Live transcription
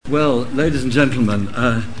Well, ladies and gentlemen,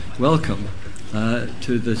 welcome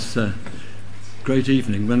to this great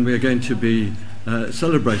evening when we are going to be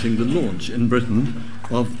celebrating the launch in Britain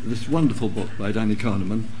of this wonderful book by Danny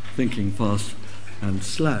Kahneman, Thinking Fast and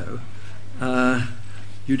Slow.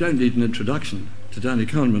 You don't need an introduction to Danny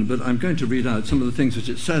Kahneman, but I'm going to read out some of the things which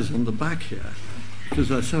it says on the back here, because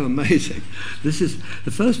they're so amazing.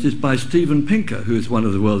 The first is by Steven Pinker, who is one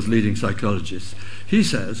of the world's leading psychologists. He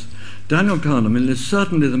says, Daniel Kahneman is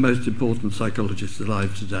certainly the most important psychologist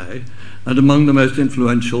alive today and among the most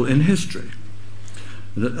influential in history.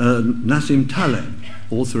 Nassim Taleb,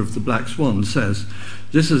 author of The Black Swan, says,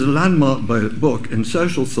 this is a landmark book in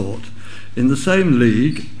social thought in the same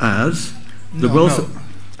league as the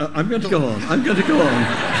I'm going to go on.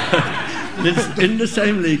 It's in the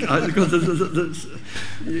same league, because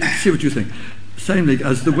see what you think. Same league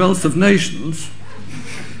as The Wealth of Nations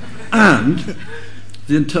and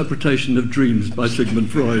The Interpretation of Dreams by Sigmund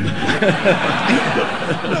Freud.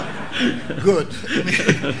 Good. I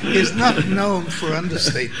mean, he's not known for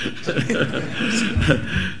understatement.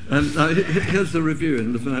 And here's the review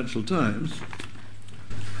in the Financial Times.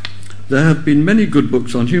 There have been many good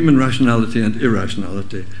books on human rationality and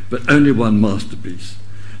irrationality, but only one masterpiece.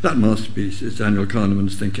 That masterpiece is Daniel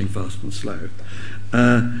Kahneman's Thinking Fast and Slow.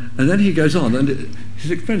 And then he goes on, and his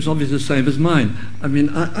experience is obviously the same as mine. I mean,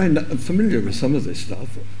 I'm familiar with some of this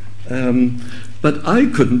stuff, but I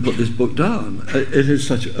couldn't put this book down. It is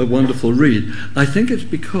such a wonderful read. I think it's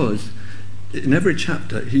because in every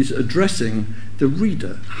chapter he's addressing the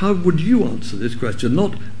reader. How would you answer this question?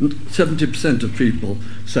 Not 70% of people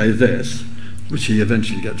say this, which he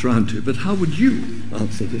eventually gets round to, but how would you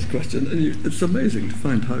answer this question? And it's amazing to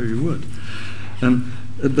find how you would.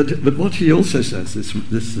 But what he also says, this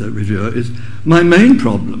reviewer, is, my main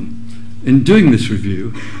problem in doing this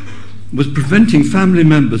review was preventing family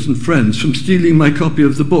members and friends from stealing my copy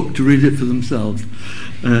of the book to read it for themselves.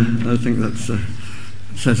 I think that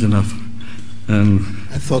says enough.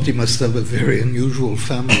 I thought he must have a very unusual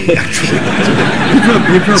family, actually. he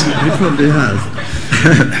probably has.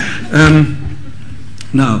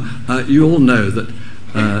 Now, you all know that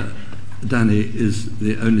Danny is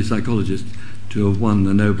the only psychologist to have won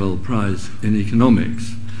the Nobel Prize in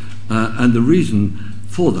economics. And the reason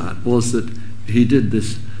for that was that he did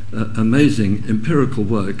this amazing empirical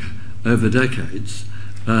work over decades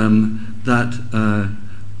that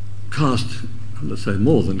cast, let's say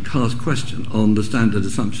more than cast question on the standard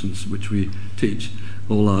assumptions which we teach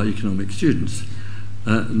all our economic students,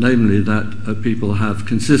 namely that people have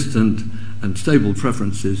consistent and stable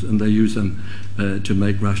preferences and they use them to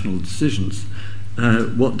make rational decisions.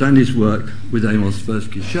 What Danny's work with Amos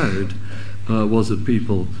Tversky showed was that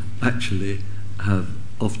people actually have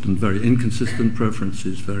often very inconsistent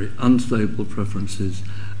preferences, very unstable preferences,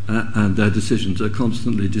 and their decisions are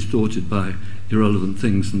constantly distorted by irrelevant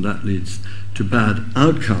things, and that leads to bad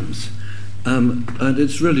outcomes. And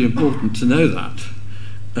it's really important to know that.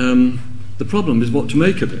 The problem is what to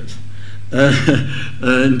make of it.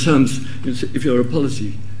 In terms, if you're a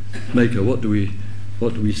policy maker, what do we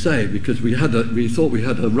say? Because we thought we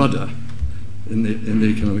had a rudder in the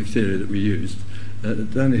economic theory that we used.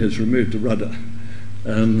 Danny has removed the rudder,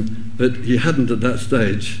 but he hadn't at that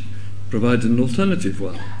stage provided an alternative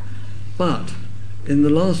one. But in the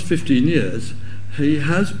last 15 years, he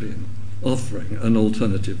has been offering an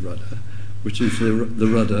alternative rudder, which is the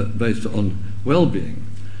rudder based on well-being.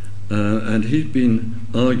 And he's been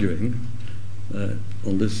arguing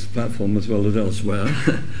on this platform as well as elsewhere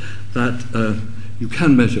that you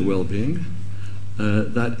can measure well-being,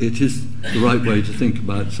 that it is the right way to think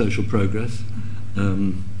about social progress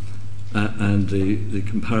and the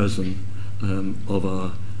comparison of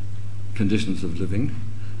our conditions of living,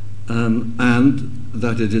 and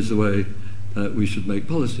that it is the way we should make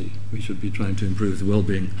policy. We should be trying to improve the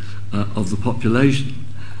well-being of the population.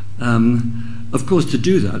 Of course, to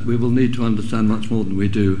do that, we will need to understand much more than we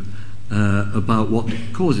do about what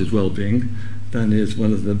causes well-being. Danny is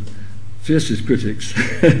one of the fiercest critics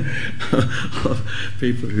of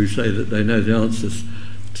people who say that they know the answers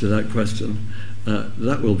to that question.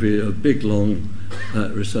 That will be a big, long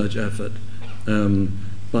research effort,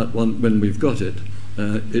 but when we've got it,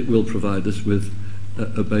 it will provide us with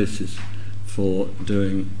a basis for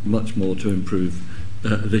doing much more to improve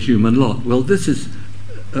the human lot. Well, this is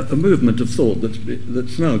a movement of thought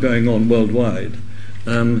that's now going on worldwide,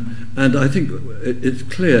 and I think it's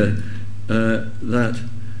clear that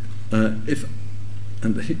if,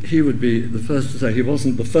 and he would be the first to say he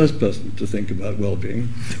wasn't the first person to think about well-being,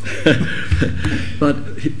 but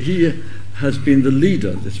he has been the leader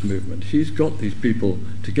of this movement. He's got these people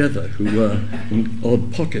together who were in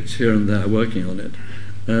odd pockets here and there working on it,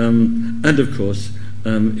 And of course,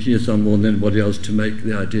 he has done more than anybody else to make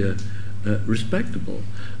the idea respectable.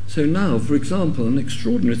 So now, for example, an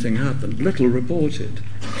extraordinary thing happened, little reported,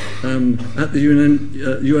 at the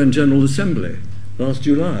UN General Assembly last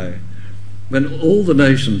July, when all the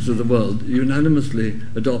nations of the world unanimously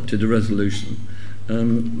adopted a resolution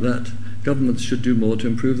that governments should do more to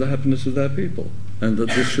improve the happiness of their people, and that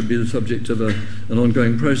this should be the subject of an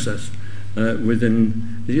ongoing process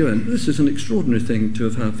within the UN. This is an extraordinary thing to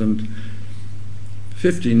have happened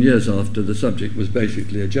 15 years after the subject was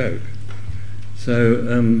basically a joke. So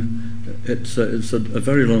it's a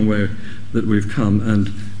very long way that we've come,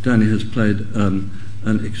 and Danny has played an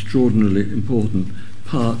extraordinarily important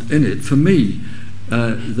part in it. For me,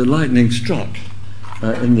 the lightning struck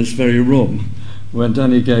in this very room when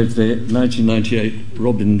Danny gave the 1998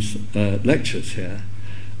 Robbins lectures here,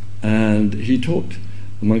 and he talked,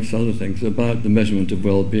 amongst other things, about the measurement of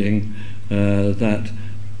well-being, that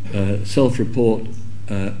self-report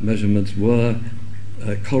measurements were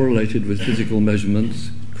correlated with physical measurements,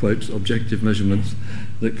 quotes, objective measurements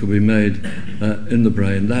that could be made in the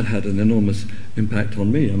brain. That had an enormous impact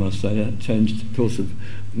on me, I must say. It changed the course of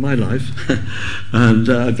my life, and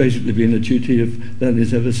I've basically been a tutee of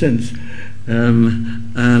Danny's ever since.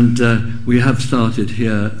 And we have started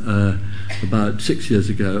here about 6 years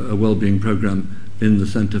ago a wellbeing program in the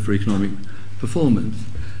Centre for Economic Performance,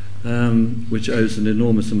 which owes an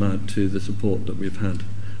enormous amount to the support that we've had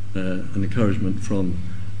and encouragement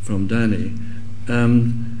from Danny.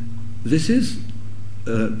 This is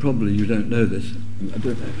probably you don't know this. I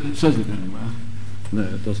don't know. It says it anywhere. No,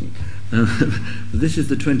 it doesn't. This is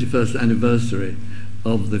the 21st anniversary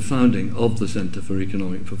of the founding of the Centre for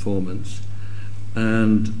Economic Performance,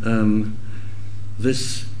 and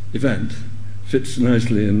this event fits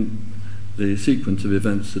nicely in the sequence of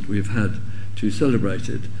events that we've had to celebrate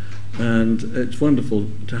it. And it's wonderful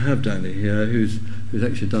to have Danny here, who's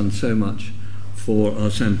actually done so much for our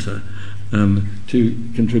centre, to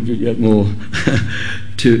contribute yet more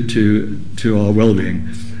to our well-being.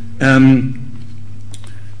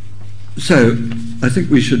 So I think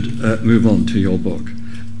we should move on to your book,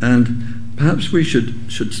 and perhaps we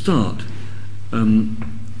should start.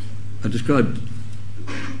 I described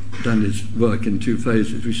Danny's work in two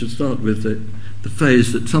phases. We should start with the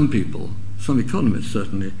phase that some people, some economists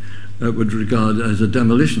certainly, would regard as a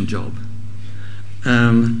demolition job.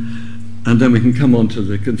 And then we can come on to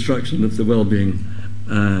the construction of the well-being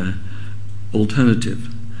alternative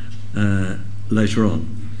later on.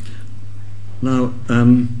 Now,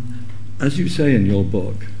 as you say in your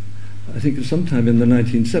book, I think sometime in the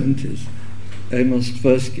 1970s, Amos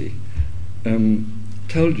Tversky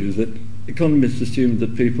told you that economists assumed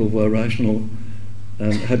that people were rational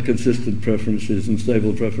and had consistent preferences and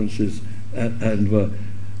stable preferences and were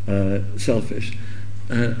selfish.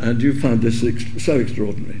 And you found this so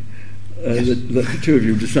extraordinary that the two of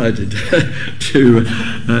you decided to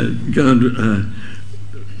go and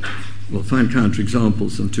find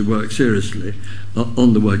counterexamples and to work seriously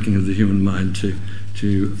on the working of the human mind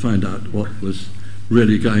to find out what was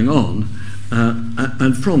really going on.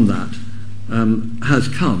 And from that has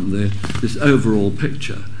come this overall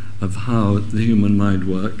picture of how the human mind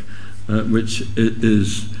works, which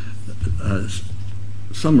is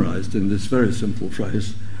summarized in this very simple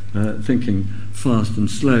phrase, thinking fast and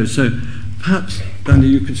slow. So perhaps, Danny,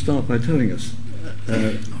 you could start by telling us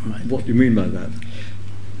what you mean by that.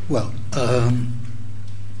 Well,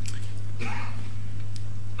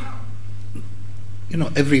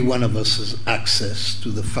 every one of us has access to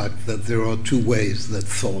the fact that there are two ways that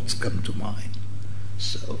thoughts come to mind.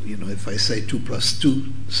 So, if I say 2 +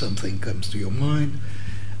 2, something comes to your mind.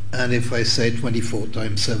 And if I say 24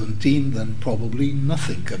 times 17, then probably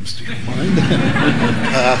nothing comes to your mind.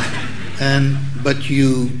 But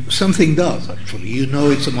something does, actually.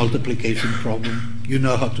 It's a multiplication problem. You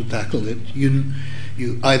know how to tackle it. You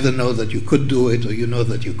either know that you could do it, or you know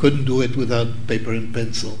that you couldn't do it without paper and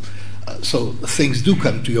pencil. So things do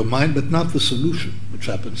come to your mind, but not the solution, which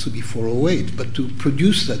happens to be 408. But to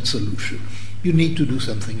produce that solution, you need to do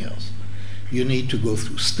something else. You need to go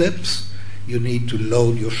through steps. You need to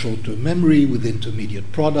load your short-term memory with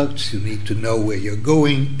intermediate products. You need to know where you're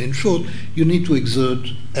going. In short, you need to exert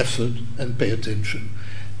effort and pay attention,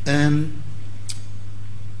 and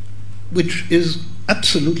which is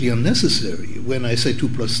absolutely unnecessary when I say 2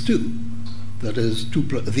 + 2. That is,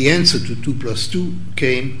 the answer to 2 + 2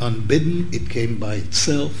 came unbidden. It came by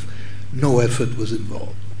itself. No effort was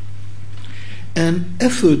involved. And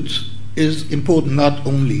effort is important not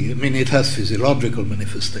only, it has physiological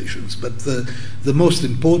manifestations, but the most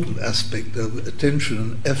important aspect of attention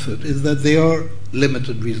and effort is that they are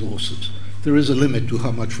limited resources. there is a limit to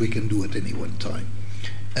how much we can do at any one time.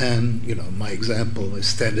 And, my example, my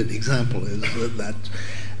standard example is that,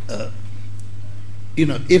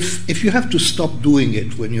 if you have to stop doing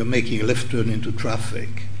it when you're making a left turn into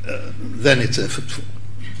traffic, then it's effortful.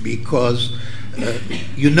 Because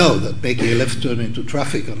you know that making a left turn into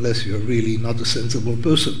traffic, unless you're really not a sensible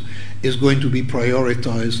person, is going to be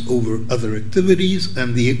prioritized over other activities,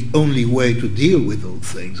 and the only way to deal with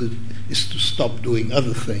those things is to stop doing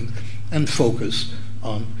other things and focus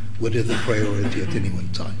on what is the priority at any one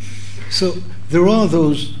time. So there are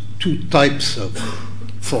those two types of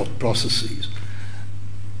thought processes,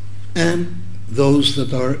 and those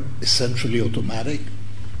that are essentially automatic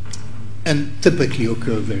and typically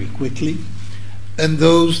occur very quickly, and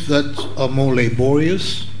those that are more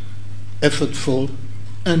laborious, effortful,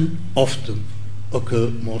 and often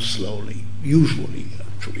occur more slowly, usually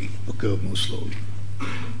actually occur more slowly.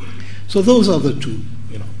 So those are the two.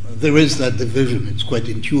 There is that division. It's quite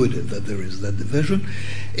intuitive that there is that division.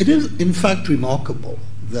 It is, in fact, remarkable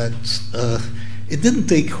that it didn't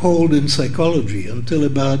take hold in psychology until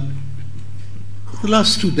about the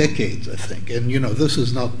last 2 decades, I think. And, this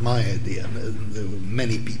is not my idea. There were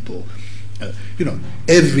many people.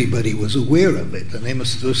 Everybody was aware of it. And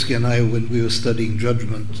Amos Tversky and I, when we were studying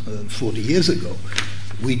judgment 40 years ago,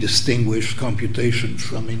 we distinguished computation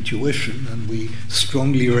from intuition, and we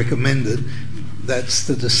strongly recommended that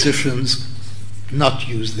statisticians not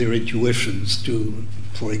use their intuitions to,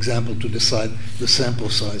 for example, to decide the sample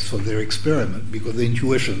size for their experiment, because the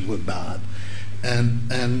intuitions were bad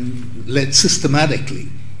and led systematically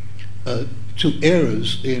to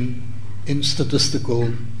errors in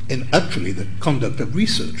statistical, in actually the conduct of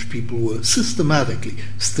research. People were systematically,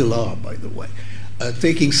 still are by the way,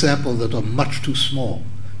 taking samples that are much too small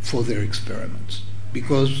for their experiments,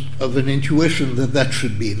 because of an intuition that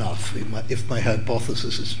should be enough. If my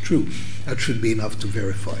hypothesis is true, that should be enough to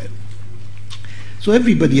verify it. So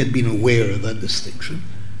everybody had been aware of that distinction,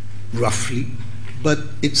 roughly, but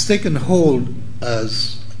it's taken hold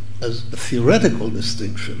as a theoretical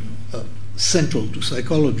distinction central to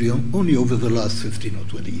psychology only over the last 15 or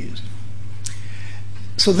 20 years.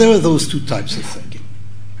 So there are those two types of thinking.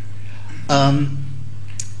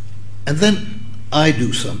 And then I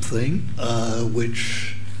do something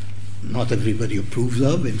which not everybody approves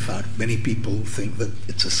of. In fact, many people think that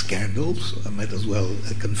it's a scandal, so I might as well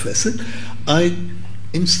confess it.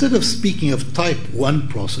 Instead of speaking of type 1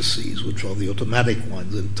 processes, which are the automatic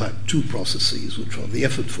ones, and type 2 processes, which are the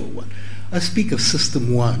effortful ones, I speak of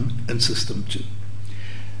system 1 and system 2.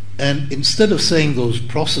 And instead of saying those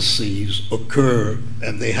processes occur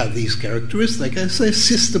and they have these characteristics, I say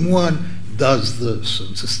system 1 does this,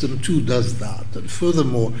 and system 2 does that, and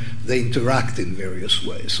furthermore, they interact in various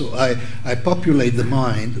ways. So I populate the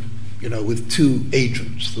mind, with two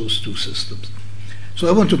agents, those two systems. So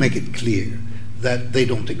I want to make it clear that they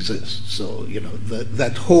don't exist. So,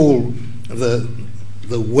 that whole,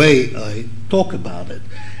 the way I talk about it,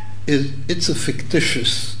 it's a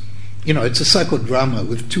fictitious, it's a psychodrama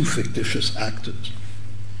with two fictitious actors.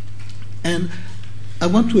 And I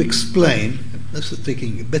want to explain, this is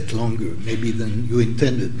taking a bit longer maybe than you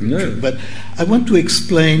intended, no. But I want to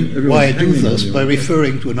explain why I do this by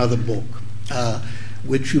referring to another book,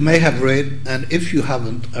 which you may have read, and if you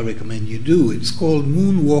haven't, I recommend you do. It's called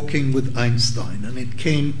Moonwalking with Einstein, and it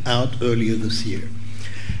came out earlier this year.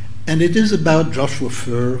 And it is about Joshua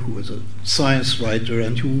Furr, who was a science writer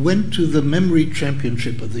and who went to the Memory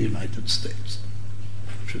Championship of the United States,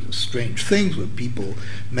 which is a strange thing, where people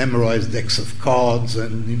memorize decks of cards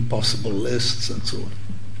and impossible lists and so on.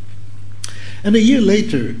 And a year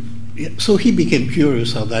later, so he became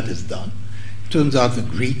curious how that is done. Turns out the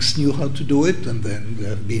Greeks knew how to do it, and then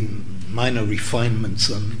there have been minor refinements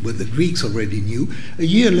on what the Greeks already knew. A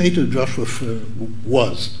year later, Joshua Furr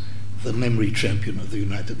was the memory champion of the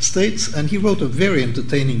United States, and he wrote a very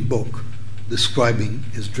entertaining book describing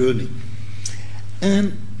his journey.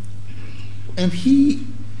 And he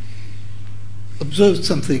observed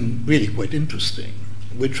something really quite interesting,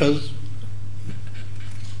 which was,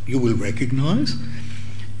 you will recognize,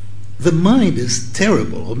 the mind is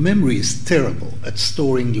terrible, or memory is terrible at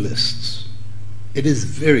storing lists. It is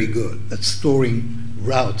very good at storing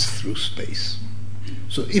routes through space.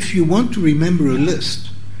 So if you want to remember a list,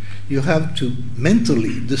 you have to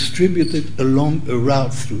mentally distribute it along a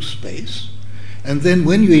route through space. And then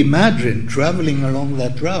when you imagine traveling along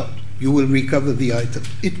that route, you will recover the item.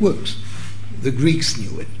 It works. The Greeks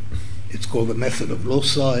knew it. It's called the method of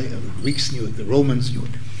loci. The Greeks knew it. The Romans knew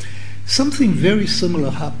it. Something very similar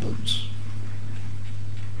happens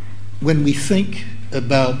when we think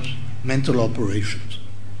about mental operations.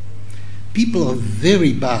 people are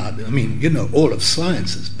very bad. I mean, you know, all of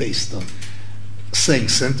science is based on saying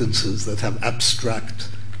sentences that have abstract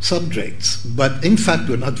subjects, but in fact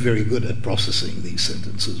we're not very good at processing these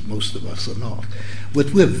sentences. Most of us are not.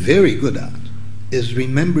 What we're very good at is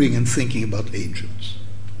remembering and thinking about agents.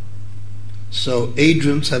 So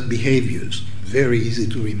agents have behaviors, very easy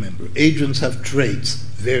to remember. Agents have traits,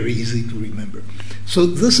 very easy to remember. So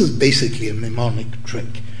this is basically a mnemonic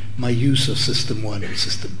trick, my use of System 1 and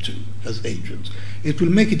System 2 as agents. It will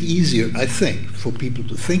make it easier, I think, for people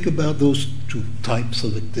to think about those two types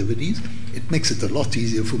of activities. It makes it a lot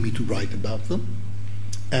easier for me to write about them.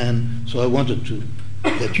 And so I wanted to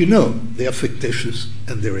let you know they are fictitious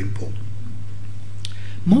and they're important.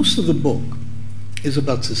 Most of the book is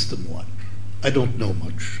about System 1. I don't know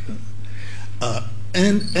much.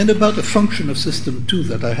 And about a function of System 2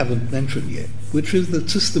 that I haven't mentioned yet, which is that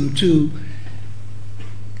System 2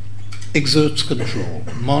 exerts control,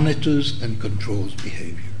 monitors and controls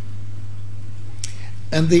behavior.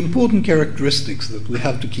 And the important characteristics that we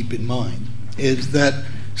have to keep in mind is that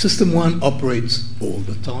System 1 operates all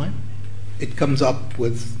the time. It comes up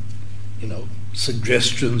with, you know,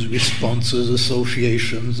 suggestions, responses,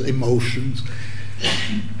 associations, emotions.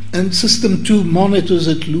 And System 2 monitors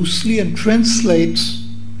it loosely and translates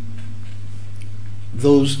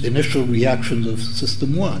those initial reactions of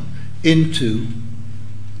System 1 into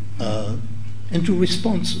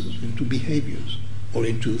responses, into behaviors, or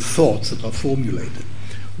into thoughts that are formulated.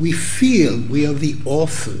 We feel we are the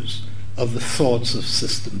authors of the thoughts of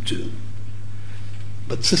System 2.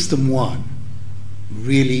 But System 1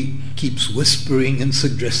 really keeps whispering and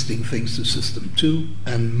suggesting things to System 2,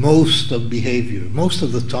 and most of behavior, most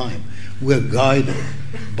of the time, we're guided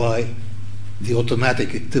by the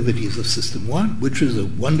automatic activities of System 1, which is a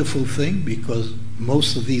wonderful thing because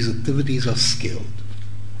most of these activities are skilled,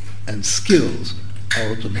 and skills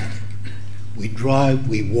are automatic. We drive,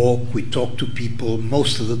 we walk, we talk to people,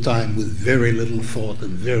 most of the time with very little thought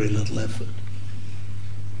and very little effort.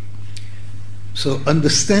 So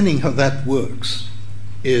understanding how that works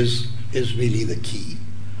is really the key.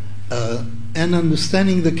 And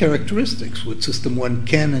understanding the characteristics, what System 1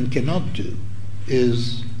 can and cannot do,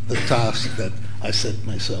 is the task that I set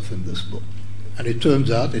myself in this book. And it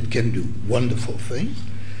turns out it can do wonderful things,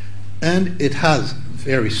 and it has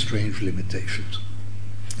very strange limitations.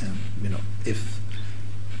 And, you know, if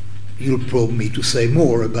you'll probe me to say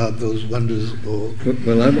more about those wonders, or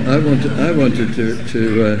well, I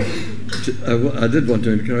did want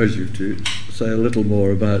to encourage you to say a little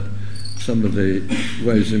more about some of the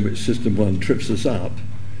ways in which System 1 trips us up,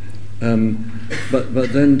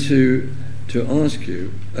 but then to ask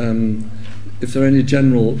you if there are any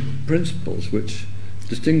general principles which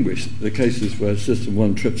distinguish the cases where System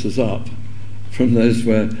 1 trips us up from those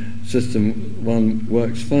where System 1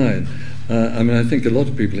 works fine. I mean, I think a lot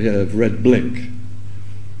of people here have read Blink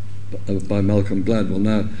by Malcolm Gladwell.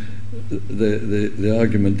 Now, the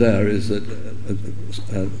argument there is that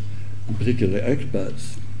particularly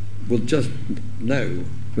experts will just know,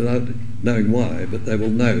 without knowing why, but they will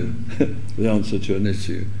know the answer to an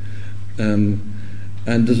issue. And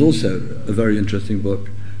there's also a very interesting book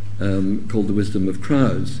called The Wisdom of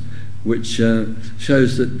Crowds, which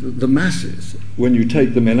shows that the masses, when you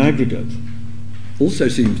take them in aggregate, also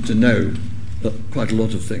seems to know quite a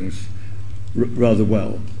lot of things rather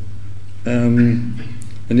well. And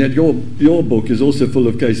yet your book is also full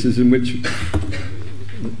of cases in which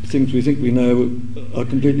things we think we know are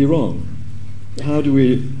completely wrong. How do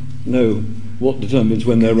we know what determines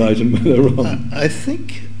when they're right and when they're wrong? I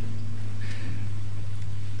think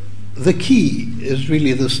the key is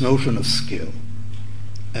really this notion of skill.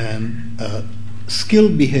 And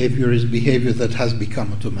skilled behavior is behavior that has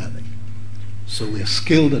become automatic. So we're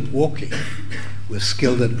skilled at walking, we're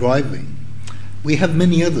skilled at driving. We have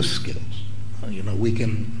many other skills. You know, we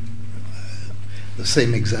can, the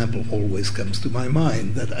same example always comes to my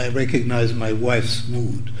mind, that I recognize my wife's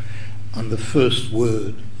mood on the first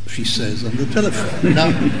word she says on the telephone.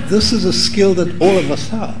 Now, this is a skill that all of us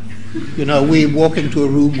have. You know, we walk into a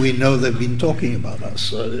room, we know they've been talking about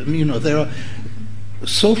us. You know, there are,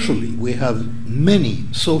 socially, we have many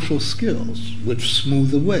social skills which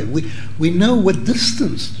smooth the way. We know what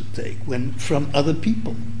distance to take when from other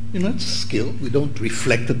people. You know, it's a skill. We don't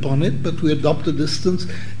reflect upon it, but we adopt a distance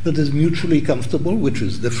that is mutually comfortable, which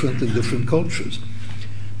is different in different cultures.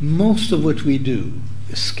 Most of what we do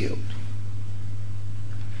is skilled.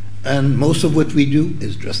 And most of what we do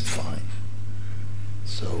is just fine.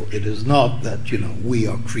 So it is not that, you know, we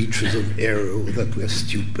are creatures of error, or that we're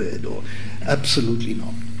stupid, or absolutely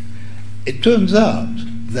not. It turns out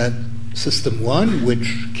that System 1,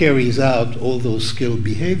 which carries out all those skilled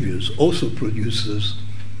behaviors, also produces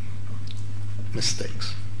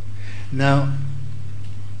mistakes. Now,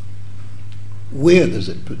 where does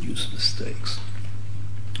it produce mistakes?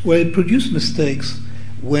 Well, it produces mistakes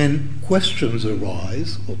when questions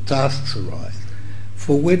arise or tasks arise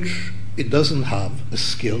for which it doesn't have a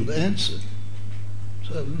skilled answer.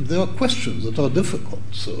 So there are questions that are difficult.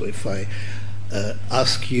 So if I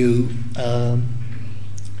ask you,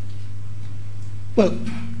 well,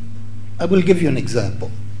 I will give you an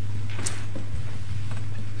example.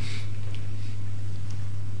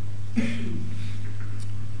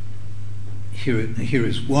 Here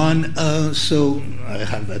is one. So I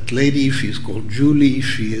have that lady. She's called Julie.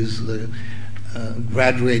 She is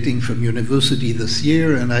graduating from university this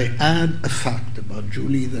year, and I add a fact about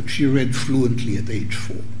Julie that she read fluently at age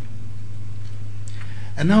 4.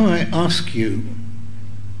 And now I ask you,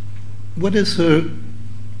 what is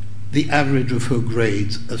the average of her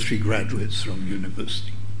grades as she graduates from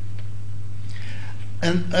university?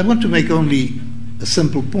 And I want to make only a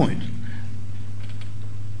simple point.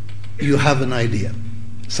 You have an idea.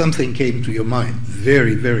 Something came to your mind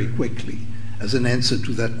very, very quickly as an answer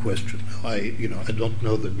to that question. I don't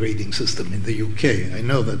know the grading system in the UK. I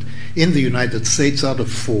know that in the United States, out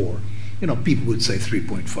of 4, people would say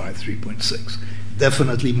 3.5, 3.6.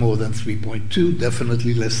 Definitely more than 3.2,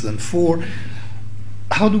 definitely less than 4.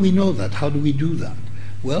 How do we know that? How do we do that?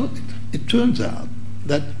 Well, it turns out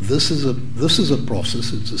that this is a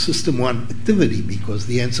process. It's a System 1 activity because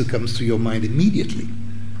the answer comes to your mind immediately.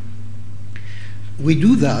 We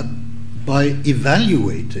do that by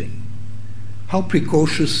evaluating how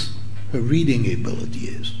precocious her reading ability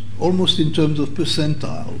is, almost in terms of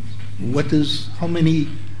percentiles. How many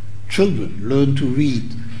children learn to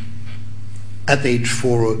read at age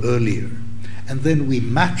 4 or earlier? And then we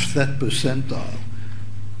match that percentile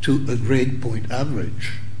to a grade point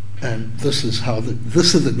average. And this is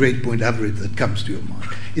the grade point average that comes to your mind.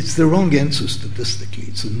 It's the wrong answer statistically.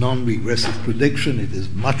 It's a non-regressive prediction. It is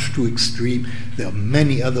much too extreme. There are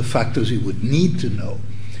many other factors you would need to know.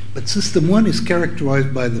 But System 1 is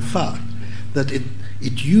characterized by the fact that it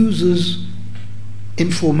uses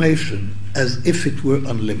information as if it were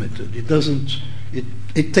unlimited.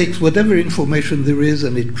 It takes whatever information there is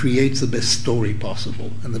and it creates the best story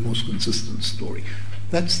possible and the most consistent story.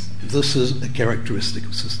 This is a characteristic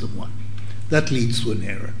of System 1. That leads to an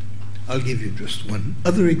error. I'll give you just one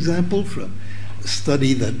other example from a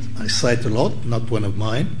study that I cite a lot, not one of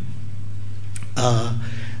mine.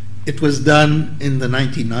 It was done in the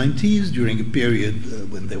 1990s during a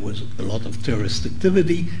period when there was a lot of terrorist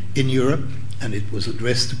activity in Europe, and it was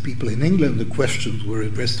addressed to people in England. The questions were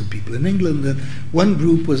addressed to people in England. And one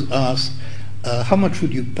group was asked, how much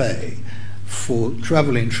would you pay for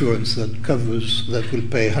travel insurance that will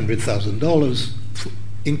pay $100,000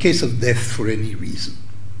 in case of death for any reason?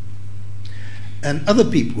 And other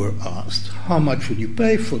people were asked, how much would you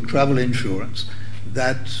pay for travel insurance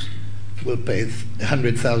that will pay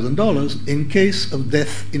 $100,000 in case of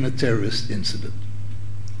death in a terrorist incident?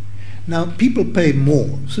 Now, people pay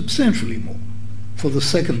more, substantially more, for the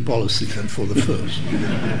second policy than for the first.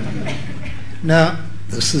 Now,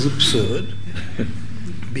 this is absurd,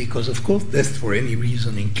 because, of course, death for any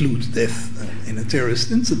reason includes death in a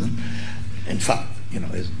terrorist incident. In fact,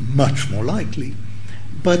 is much more likely.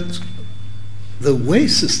 But the way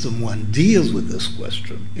System 1 deals with this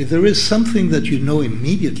question, if there is something that you know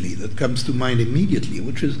immediately, that comes to mind immediately,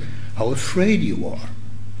 which is how afraid you are.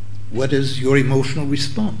 What is your emotional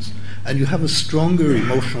response? And you have a stronger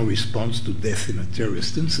emotional response to death in a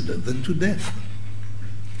terrorist incident than to death,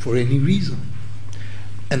 for any reason.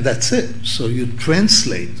 And that's it. So you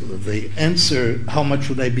translate the answer, how much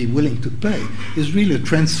would I be willing to pay, is really a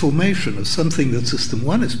transformation of something that System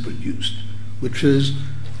 1 has produced, which is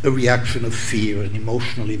a reaction of fear and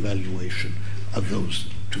emotional evaluation of those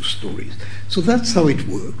two stories. So that's how it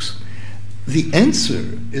works. The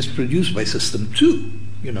answer is produced by System 2.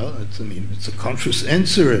 It's a conscious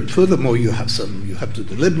answer, and furthermore, you have to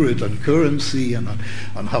deliberate on currency and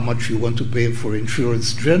on how much you want to pay for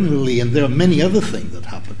insurance generally, and there are many other things that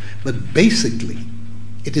happen. But basically,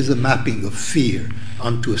 it is a mapping of fear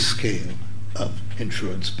onto a scale of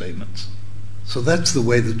insurance payments. So that's the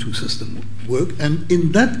way the two systems work, and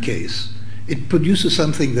in that case, it produces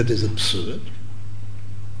something that is absurd,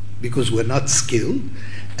 because we're not skilled,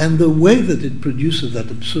 and the way that it produces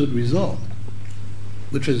that absurd result,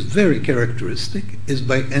 which is very characteristic, is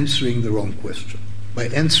by answering the wrong question, by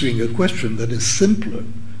answering a question that is simpler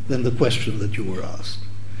than the question that you were asked.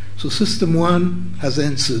 So System 1 has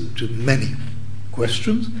answered to many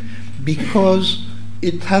questions because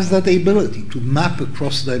it has that ability to map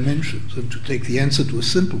across dimensions and to take the answer to a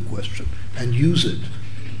simple question and use it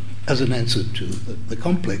as an answer to the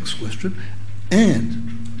complex question.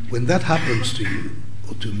 And when that happens to you,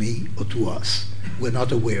 or to me, or to us, we're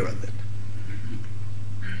not aware of it.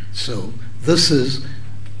 So this is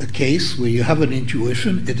a case where you have an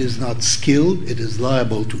intuition, it is not skilled, it is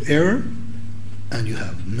liable to error, and you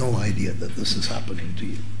have no idea that this is happening to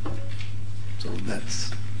you. So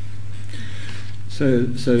that's...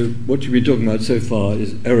 So what you've been talking about so far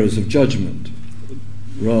is errors of judgment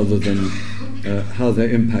rather than how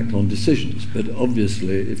they impact on decisions. But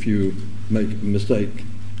obviously, if you make a mistake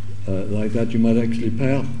like that, you might actually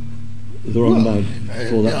pay up the wrong amount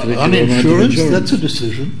for that particular on amount of insurance. That's a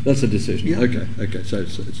decision. That's a decision. Yeah. Okay. So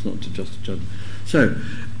it's not just a judgment. So,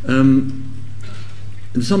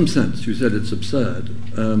 in some sense, you said it's absurd.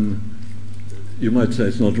 You might say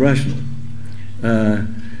it's not rational.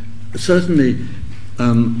 Certainly,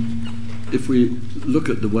 if we look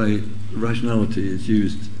at the way rationality is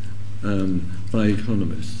used by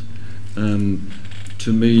economists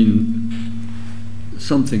to mean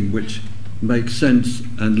something which makes sense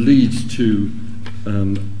and leads to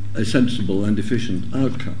a sensible and efficient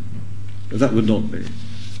outcome, that would not be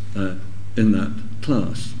in that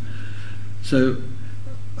class. So,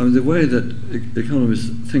 the way that economists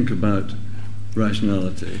think about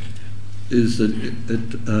rationality is that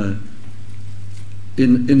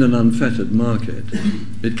in an unfettered market,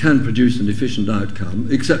 it can produce an efficient outcome,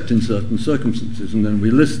 except in certain circumstances, and then we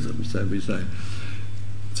list them. So we say,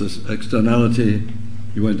 it's an externality,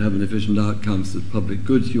 you won't have an efficient outcome. If there's public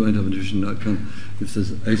goods, you won't have an efficient outcome. If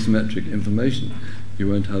there's asymmetric information, you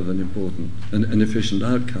won't have an efficient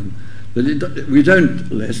outcome. But we don't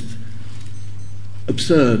list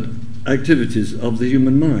absurd activities of the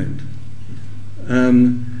human mind.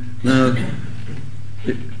 Now,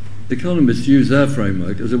 economists use their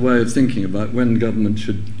framework as a way of thinking about when government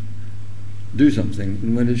should do something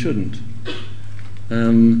and when it shouldn't.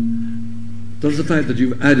 Does the fact that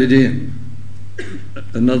you've added in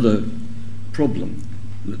another problem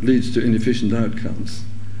that leads to inefficient outcomes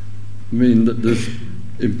mean that there's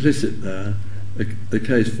implicit there a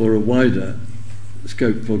case for a wider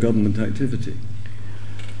scope for government activity?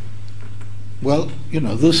 Well,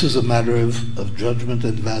 this is a matter of judgment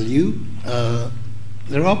and value.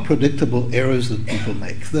 There are predictable errors that people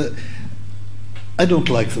make. I don't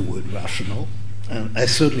like the word rational, and I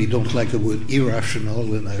certainly don't like the word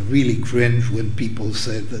irrational, and I really cringe when people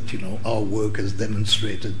say that, our work has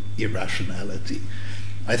demonstrated irrationality.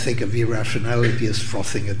 I think of irrationality as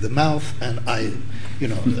frothing at the mouth, and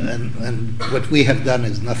and what we have done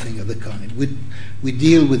is nothing of the kind. We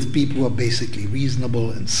deal with people who are basically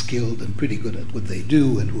reasonable and skilled and pretty good at what they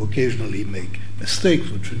do, and who occasionally make mistakes,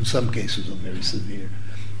 which in some cases are very severe.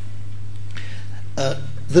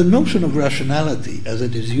 The notion of rationality, as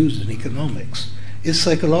it is used in economics, is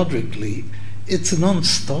psychologically, it's a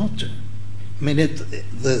non-starter. I mean,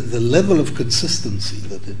 the level of consistency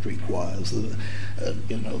that it requires, the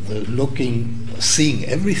seeing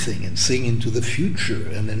everything and seeing into the future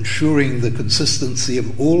and ensuring the consistency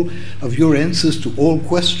of all of your answers to all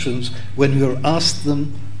questions when you're asked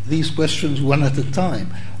them these questions one at a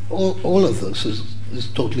time. All of this is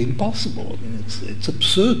totally impossible. I mean, it's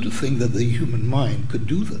absurd to think that the human mind could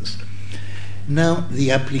do this. Now,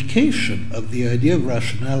 the application of the idea of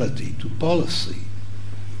rationality to policy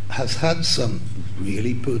has had some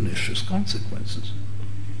really pernicious consequences.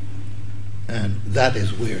 And that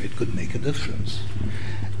is where it could make a difference.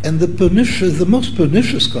 And the most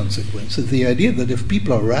pernicious consequence is the idea that if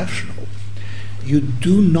people are rational, you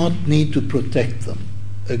do not need to protect them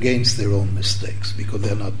against their own mistakes, because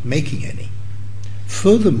they're not making any.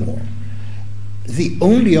 Furthermore, the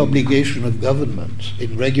only obligation of government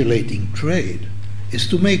in regulating trade is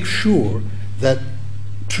to make sure that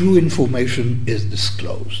true information is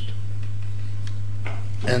disclosed.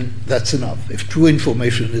 And that's enough. If true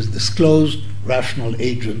information is disclosed, rational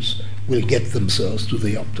agents will get themselves to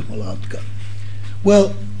the optimal outcome.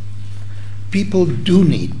 Well, people do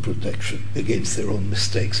need protection against their own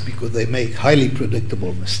mistakes, because they make highly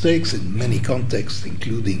predictable mistakes in many contexts,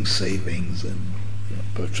 including savings and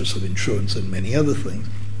purchase of insurance and many other things.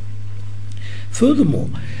 Furthermore,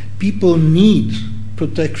 people need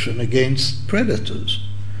protection against predators,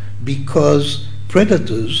 because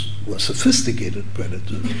predators, or sophisticated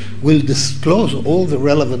predators, will disclose all the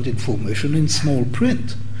relevant information in small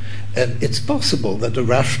print. And it's possible that a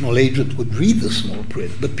rational agent would read the small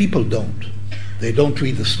print, but people don't. They don't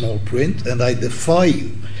read the small print, and I defy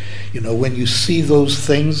you. When you see those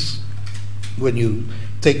things, when you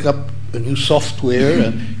take up a new software,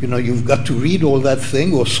 and you've got to read all that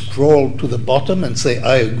thing or scroll to the bottom and say,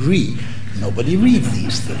 I agree. Nobody reads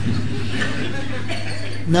these things.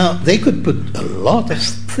 Now, they could put a lot of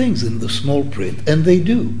things in the small print, and they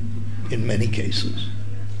do in many cases.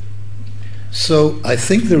 So I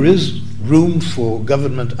think there is room for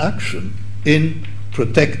government action in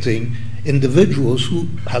protecting individuals who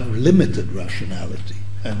have limited rationality.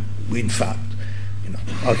 And we, in fact,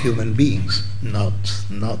 are human beings,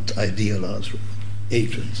 not idealized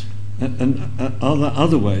agents. And are there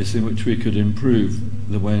other ways in which we could improve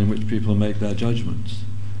the way in which people make their judgments?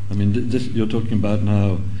 I mean, you're talking about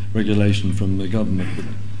now regulation from the government, but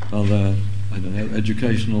are there, I don't know,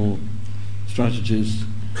 educational strategies,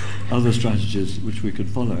 other strategies which we could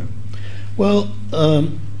follow? Well,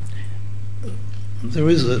 there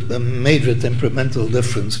is a major temperamental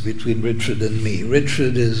difference between Richard and me.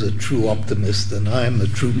 Richard is a true optimist, and I am a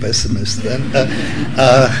true pessimist, and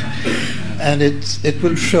it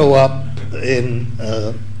will show up in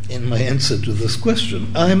my answer to this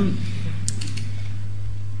question.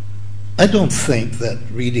 I don't think that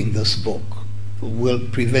reading this book will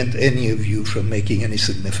prevent any of you from making any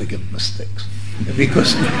significant mistakes.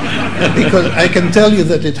 Because I can tell you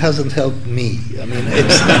that it hasn't helped me. I mean,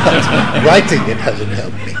 it's not writing it hasn't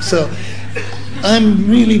helped me. So I'm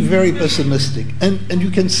really very pessimistic. And you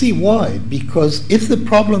can see why. Because if the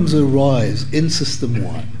problems arise in System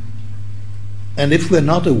 1, and if we're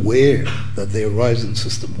not aware that they arise in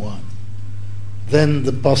System 1, then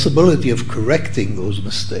the possibility of correcting those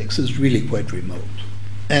mistakes is really quite remote.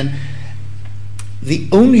 And the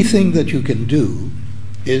only thing that you can do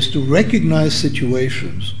is to recognize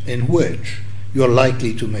situations in which you're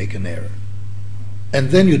likely to make an error. And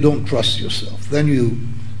then you don't trust yourself. Then you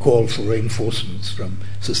call for reinforcements from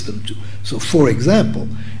System 2. So, for example,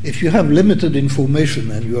 if you have limited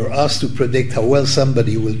information and you're asked to predict how well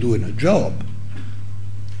somebody will do in a job,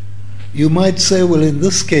 you might say, well, in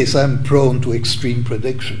this case, I'm prone to extreme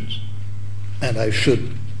predictions, and I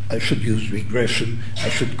should use regression. I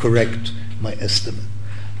should correct my estimate.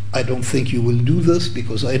 I don't think you will do this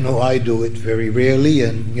because I know I do it very rarely,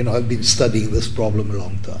 and I've been studying this problem a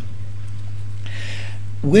long time.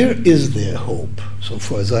 Where is there hope, so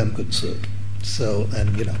far as I'm concerned? So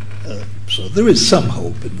there is some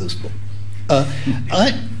hope in this book.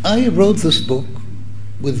 I wrote this book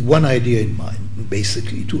with one idea in mind,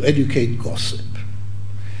 basically, to educate gossip.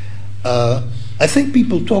 I think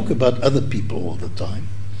people talk about other people all the time,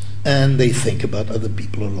 and they think about other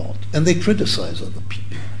people a lot, and they criticize other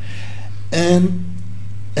people. And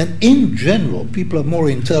in general, people are more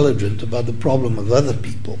intelligent about the problem of other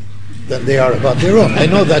people than they are about their own. I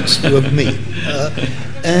know that's true of me.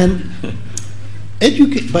 And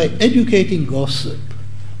by educating gossip,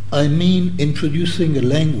 I mean introducing a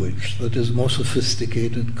language that is more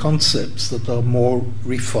sophisticated, concepts that are more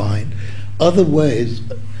refined, other ways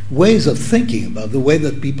of thinking about the way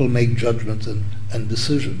that people make judgments and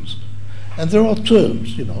decisions. And there are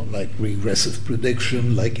terms, like regressive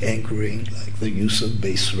prediction, like anchoring, like the use of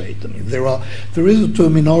base rate. I mean, there is a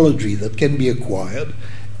terminology that can be acquired,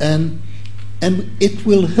 and it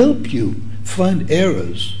will help you find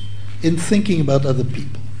errors in thinking about other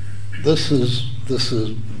people. This is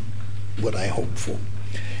what I hope for.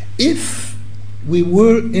 If we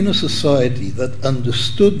were in a society that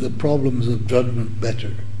understood the problems of judgment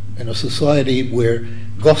better, in a society where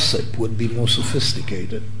gossip would be more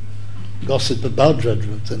sophisticated, gossip about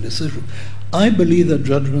judgments and decisions, I believe that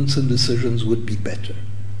judgments and decisions would be better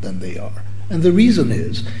than they are. And the reason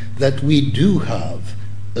is that we do have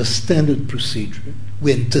a standard procedure.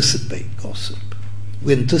 We anticipate gossip.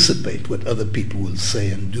 We anticipate what other people will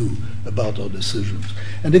say and do about our decisions.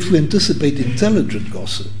 And if we anticipate intelligent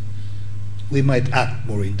gossip, we might act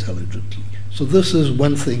more intelligently. So this is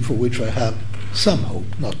one thing for which I have some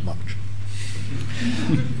hope, not much.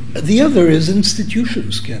 The other is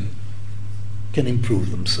institutions can improve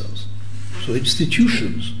themselves. So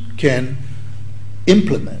institutions can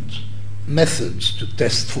implement methods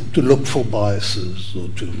to look for biases or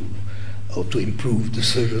to improve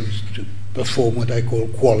decisions, to perform what I call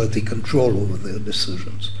quality control over their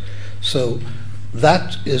decisions. So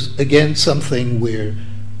that is, again, something where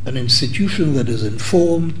an institution that is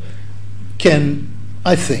informed can,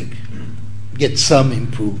 I think, get some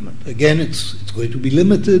improvement. Again, it's going to be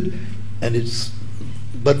limited,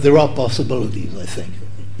 but there are possibilities, I think,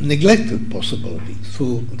 neglected possibilities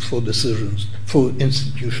for decisions, for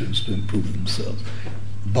institutions to improve themselves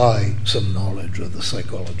by some knowledge of the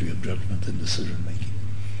psychology of judgment and decision making.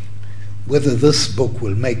 Whether this book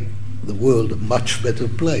will make the world a much better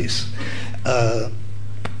place, I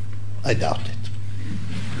doubt it.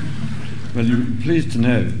 Well, you're pleased to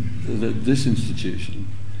know that this institution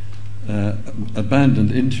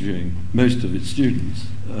abandoned interviewing most of its students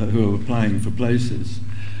who were applying for places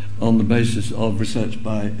on the basis of research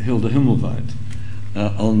by Hilda Himmelweit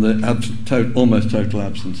on the almost total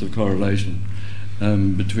absence of correlation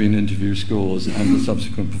between interview scores and the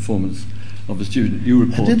subsequent performance of a student. You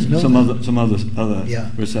report some other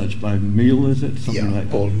research by Meal, is it? Something like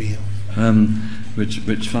Paul that. Meal.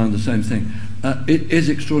 Which found the same thing. It is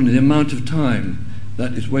extraordinary. The amount of time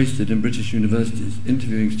that is wasted in British universities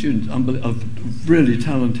interviewing students of really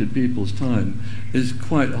talented people's time is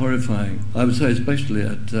quite horrifying. I would say, especially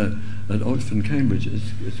at Oxford and Cambridge,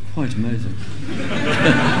 it's quite amazing.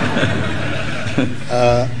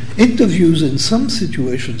 Interviews in some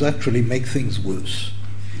situations actually make things worse.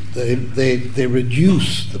 They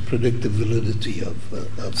reduce the predictive validity of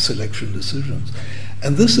selection decisions.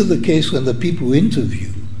 And this is the case when the people who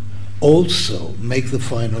interview also make the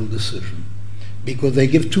final decision, because they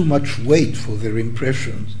give too much weight to their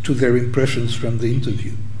impressions from the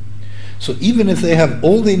interview. So even if they have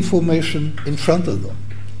all the information in front of them,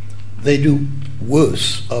 they do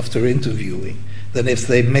worse after interviewing than if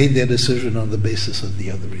they made their decision on the basis of the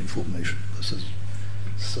other information.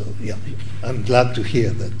 I'm glad to hear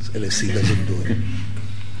that LSE doesn't do it.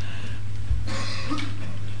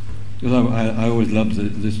 Well, I always loved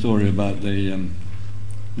the story about the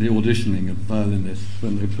auditioning of violinists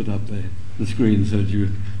when they put up the screen so that you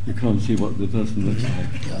can't see what the person looks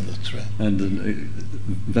like. Yeah, that's right. And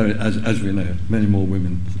as we know, many more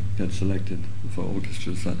women get selected for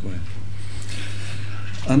orchestras that way.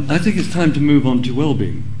 I think it's time to move on to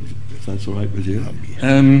well-being, if that's all right with you.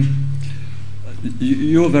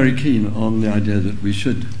 You're very keen on the idea that we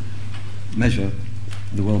should measure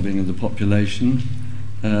the well-being of the population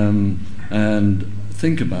and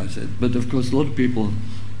think about it. But of course, a lot of people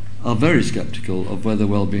are very sceptical of whether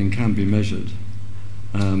well-being can be measured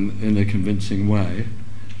in a convincing way.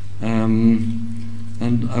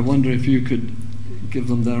 And I wonder if you could give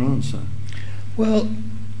them their answer. Well,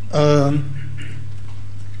 on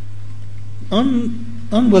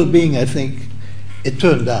well-being, I think it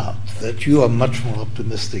turned out that you are much more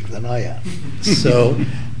optimistic than I am. So,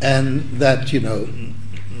 and that,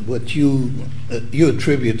 what you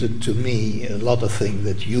attributed to me a lot of things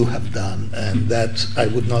that you have done and that I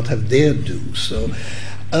would not have dared do. So,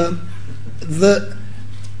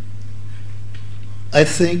 I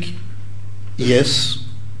think, yes,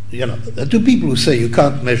 to people who say you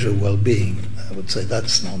can't measure well-being, I would say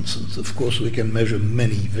that's nonsense. Of course, we can measure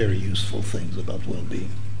many very useful things about well-being.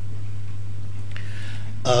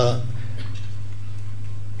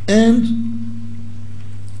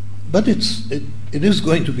 But it is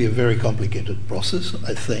going to be a very complicated process,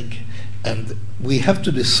 I think, and we have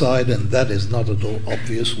to decide, and that is not at all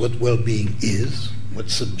obvious, what well-being is, what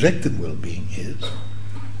subjective well-being is.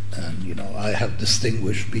 And I have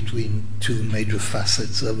distinguished between two major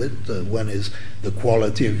facets of it. One is the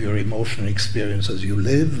quality of your emotional experience as you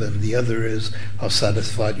live, and the other is how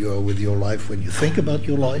satisfied you are with your life when you think about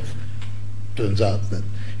your life. Turns out that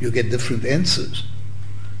you get different answers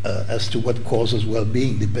as to what causes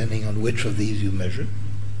well-being depending on which of these you measure.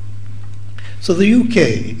 So the UK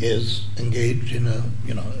is engaged in a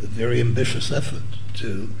very ambitious effort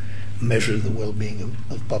to measure the well-being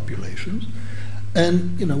of populations.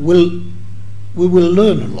 And we will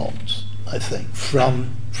learn a lot, I think,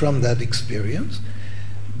 from that experience.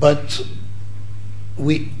 But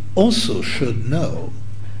we also should know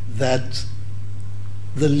that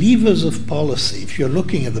the levers of policy, if you're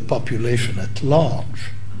looking at the population at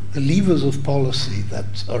large, the levers of policy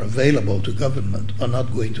that are available to government are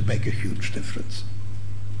not going to make a huge difference.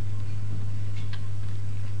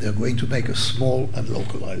 They're going to make a small and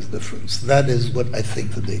localized difference. That is what I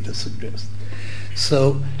think the data suggests.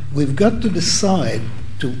 So we've got to decide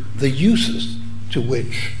the uses to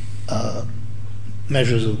which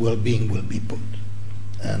measures of well-being will be put.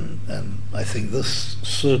 And I think this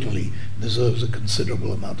certainly deserves a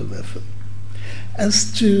considerable amount of effort.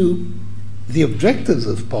 As to the objectives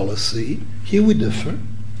of policy, here we differ.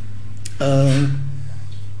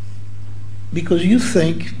 Because you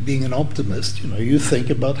think, being an optimist, you think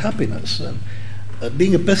about happiness. And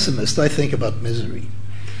being a pessimist, I think about misery.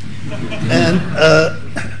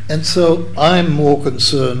 And so I'm more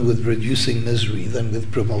concerned with reducing misery than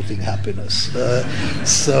with promoting happiness.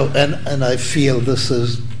 And I feel this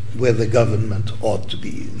is where the government ought to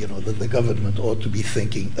be. That the government ought to be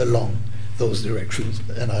thinking along those directions.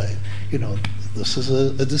 And this is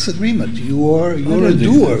a disagreement. You're a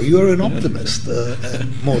doer. You're an optimist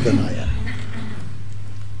more than I am.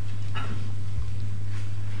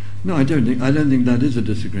 No, I don't think that is a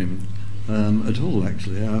disagreement at all.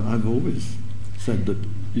 Actually, I've always said that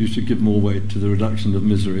you should give more weight to the reduction of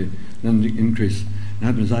misery than the increase in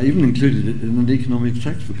happiness. I even included it in an economics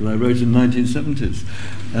textbook that I wrote in the 1970s,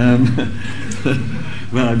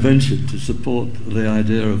 where I ventured to support the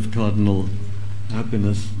idea of cardinal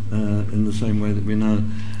happiness in the same way that we now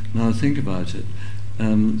think about it.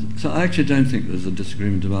 So I actually don't think there's a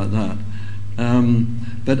disagreement about that.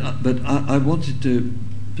 But I wanted to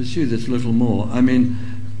pursue this a little more. I mean,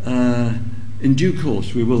 in due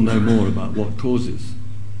course, we will know more about what causes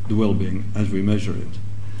the well-being as we measure it.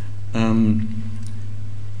 And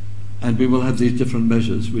we will have these different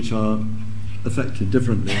measures which are affected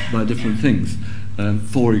differently by different things.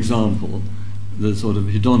 For example, the sort of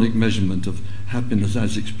hedonic measurement of happiness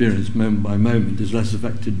as experienced moment by moment is less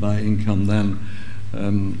affected by income than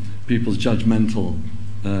people's judgmental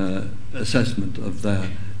assessment of their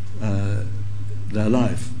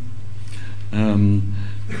life.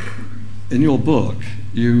 In your book,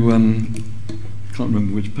 you can't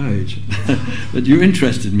remember which page, but you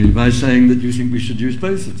interested me by saying that you think we should use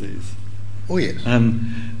both of these. Oh yes.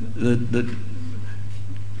 That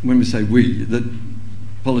when we say we, that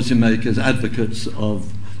policymakers, advocates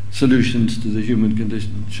of solutions to the human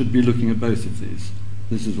condition should be looking at both of these.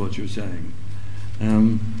 This is what you're saying.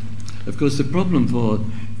 Of course, the problem for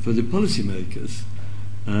the policymakers,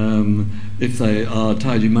 if they are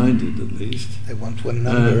tidy-minded at least, they want one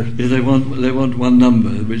number. They want one number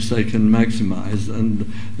which they can maximise, and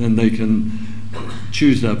then they can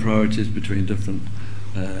choose their priorities between different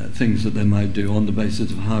things that they might do on the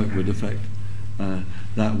basis of how it would affect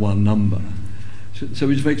that one number. So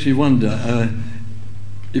which makes me wonder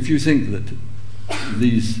if you think that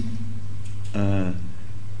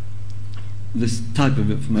this type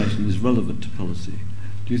of information is relevant to policy.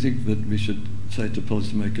 Do you think that we should say to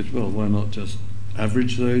policymakers, well, why not just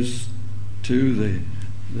average those two, the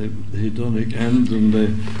hedonic end and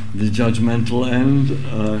the judgmental end,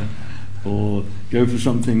 or go for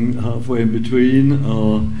something halfway in between,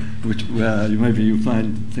 or where maybe you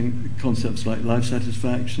find concepts like life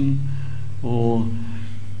satisfaction, or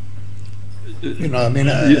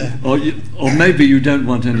or maybe you don't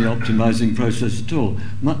want any optimizing process at all.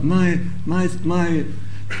 My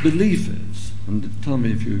belief is, and tell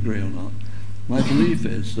me if you agree or not, my belief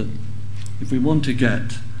is that if we want to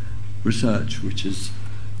get research which is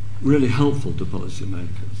really helpful to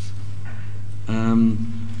policymakers,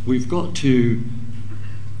 we've got to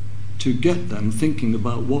get them thinking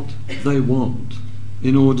about what they want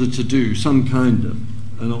in order to do some kind of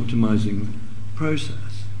an optimizing process.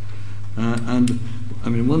 And I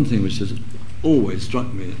mean, one thing which has always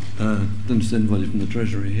struck me, don't see anybody from the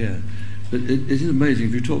Treasury here, but it is amazing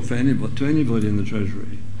if you talk to anybody in the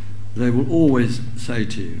Treasury, they will always say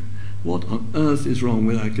to you, what on earth is wrong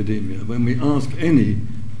with academia? When we ask any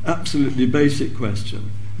absolutely basic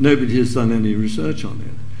question, nobody has done any research on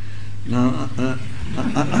it. Now,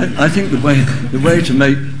 I think the way to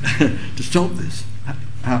make to stop this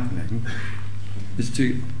happening is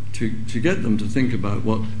to get them to think about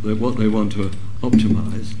what they want to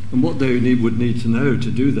optimize and what they would need to know to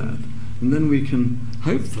do that, and then we can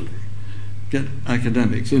hopefully get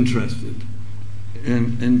academics interested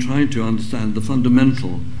in trying to understand the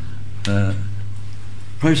fundamental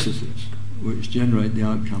processes which generate the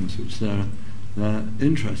outcomes which they're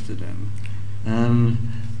interested in.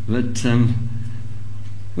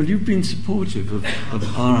 Well, you've been supportive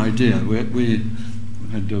of our idea. We had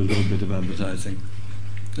to do a little bit of advertising.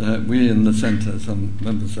 We in the centre, some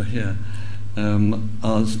members are here,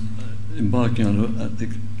 are embarking on an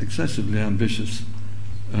excessively ambitious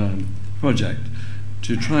project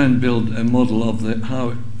to try and build a model of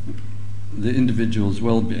how the individual's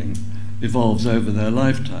well-being evolves over their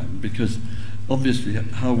lifetime, because obviously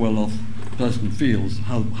how well off a person feels,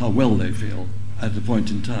 how well they feel at a point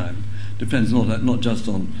in time, depends not just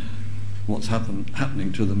on what's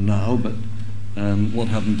happening to them now, but what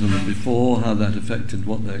happened to them before, how that affected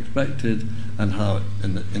what they expected, and how,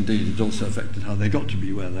 indeed, it also affected how they got to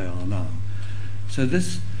be where they are now. So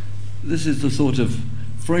this is the sort of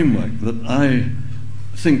framework that I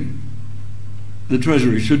think the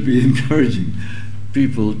Treasury should be encouraging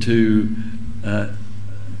people to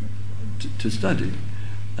study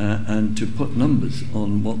and to put numbers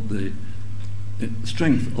on what the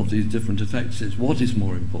strength of these different effects is. What is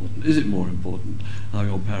more important? Is it more important how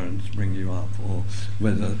your parents bring you up, or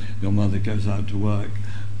whether your mother goes out to work,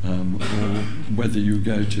 or whether you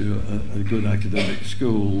go to a good academic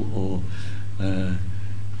school, or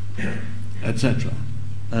etc.?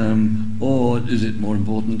 Or is it more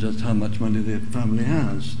important just how much money the family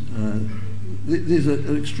has? These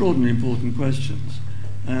are extraordinarily important questions,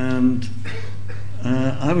 and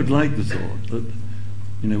I would like the thought that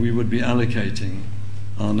we would be allocating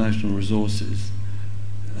our national resources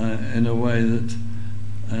in a way that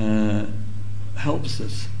helps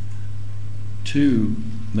us to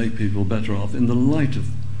make people better off in the light of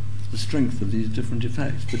the strength of these different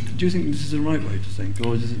effects. But do you think this is the right way to think,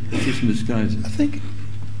 or is it just misguided? I think,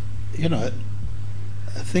 I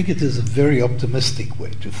think it is a very optimistic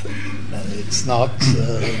way to think. It's not,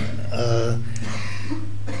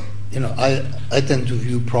 I tend to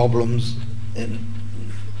view problems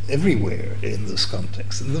everywhere in this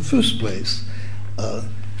context. In the first place,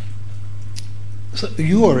 so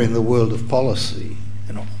you are in the world of policy.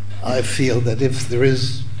 I feel that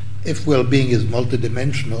if well-being is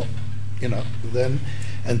multidimensional, then,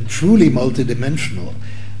 and truly multidimensional,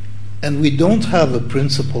 and we don't have a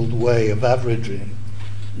principled way of averaging,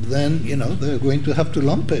 then they're going to have to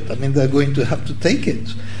lump it. I mean, they're going to have to take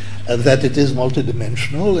it, that it is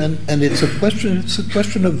multidimensional, and it's a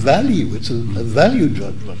question of value. It's a value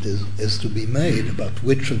judgment is to be made about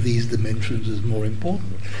which of these dimensions is more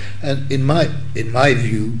important. And in my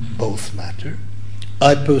view, both matter.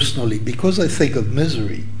 I personally, because I think of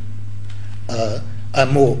misery,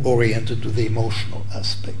 I'm more oriented to the emotional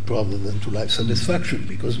aspect rather than to life satisfaction,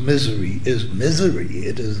 because misery is misery.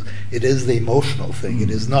 It is the emotional thing. It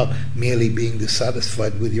is not merely being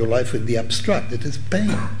dissatisfied with your life in the abstract. It is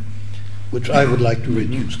pain, which I would like to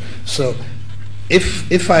reduce. So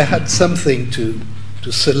if I had something to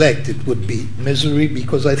select, it would be misery,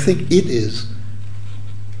 because I think it is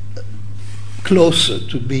closer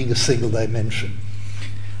to being a single dimension.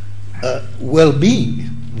 Well-being,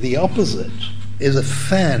 the opposite, is a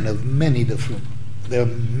fan of there are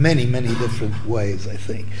many different ways, I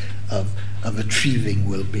think, of achieving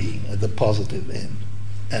well-being at the positive end.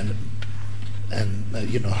 And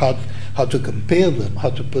how to compare them, how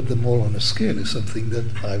to put them all on a scale is something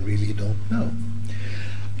that I really don't know.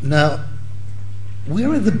 Now,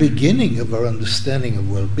 we're at the beginning of our understanding of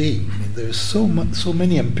well-being. I mean, there's so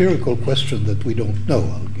many empirical questions that we don't know.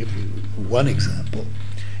 I'll give you one example.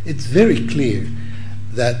 It's very clear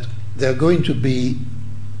that there are going to be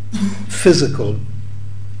physical,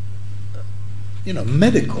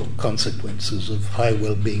 medical consequences of high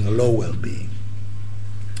well-being or low well-being.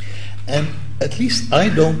 And at least I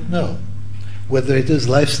don't know whether it is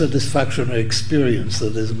life satisfaction or experience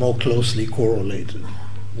that is more closely correlated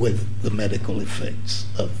with the medical effects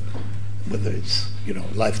of whether it's,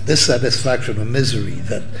 life dissatisfaction or misery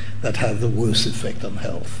that have the worst effect on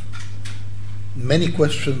health. Many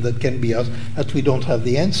questions that can be asked that we don't have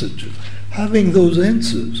the answer to. Having those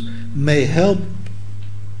answers may help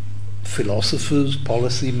philosophers,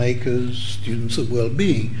 policymakers, students of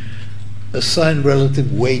well-being assign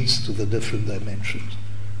relative weights to the different dimensions.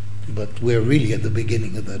 But we're really at the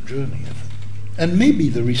beginning of that journey, I think. And maybe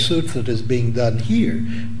the research that is being done here,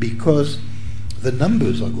 because the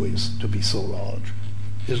numbers are going to be so large,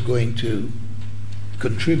 is going to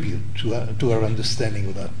contribute to our understanding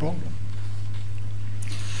of that problem.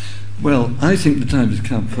 Well, I think the time has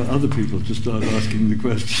come for other people to start asking the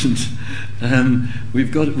questions. We'll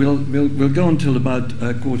go until about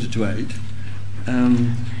 7:45.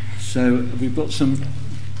 So we've got some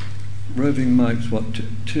roving mics.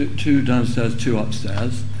 Two downstairs, two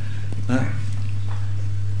upstairs.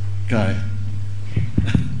 Guy.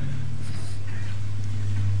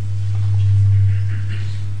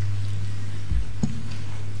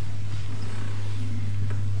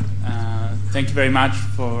 Thank you very much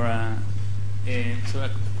for. So a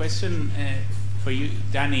question for you,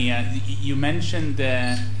 Danny. You mentioned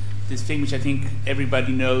this thing which I think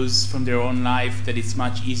everybody knows from their own life, that it's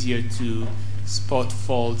much easier to spot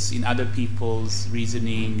faults in other people's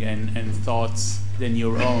reasoning and thoughts than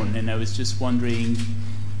your own. And I was just wondering,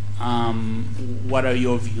 what are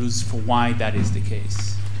your views for why that is the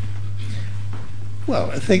case?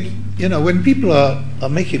 Well, I think, when people are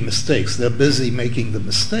making mistakes, they're busy making the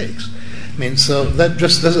mistakes. I mean, so that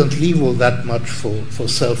just doesn't leave all that much for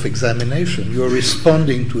self-examination. You're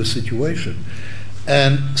responding to a situation,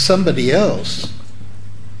 and somebody else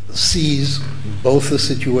sees both the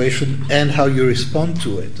situation and how you respond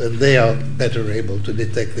to it, and they are better able to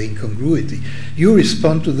detect the incongruity. You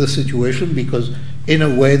respond to the situation because in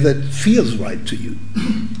a way that feels right to you.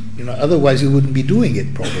 Otherwise you wouldn't be doing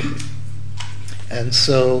it probably. And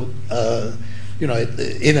so, in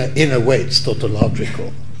a way, it's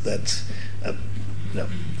tautological that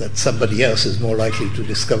that somebody else is more likely to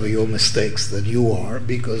discover your mistakes than you are,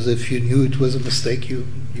 because if you knew it was a mistake, you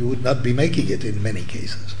would not be making it in many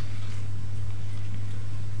cases.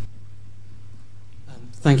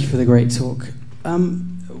 Thank you for the great talk.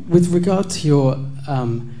 With regard to your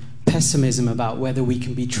pessimism about whether we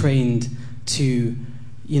can be trained to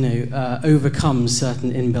overcomes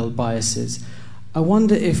certain inbuilt biases. I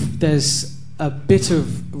wonder if there's a bit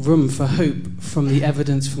of room for hope from the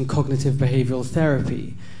evidence from cognitive behavioral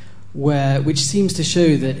therapy, which seems to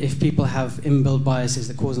show that if people have inbuilt biases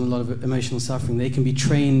that cause them a lot of emotional suffering, they can be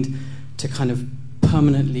trained to kind of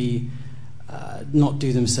permanently not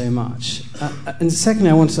do them so much. And secondly,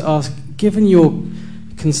 I wanted to ask, given your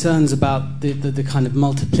concerns about the kind of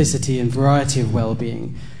multiplicity and variety of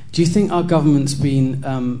well-being, do you think our government's been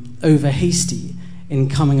over-hasty in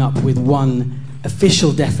coming up with one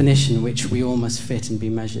official definition which we all must fit and be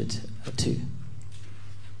measured to?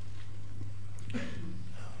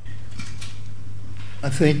 I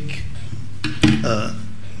think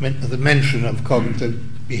the mention of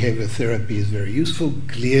cognitive behavior therapy is very useful.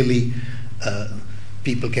 Clearly,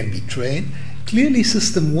 people can be trained. Clearly,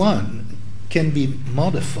 System 1 can be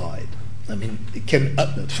modified. I mean, it can.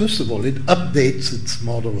 First of all, it updates its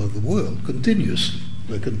model of the world continuously.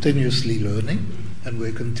 We're continuously learning, and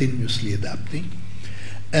we're continuously adapting.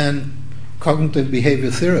 And cognitive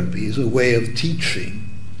behavior therapy is a way of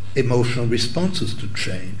teaching emotional responses to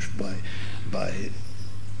change by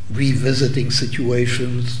revisiting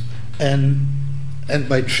situations and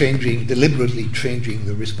by deliberately changing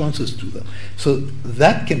the responses to them. So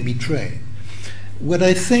that can be trained. What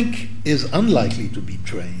I think is unlikely to be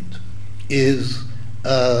trained is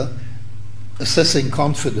assessing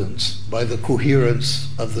confidence by the coherence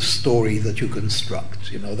of the story that you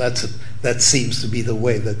construct. That seems to be the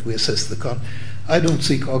way that we assess the I don't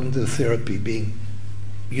see cognitive therapy being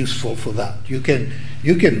useful for that. You can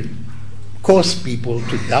cause people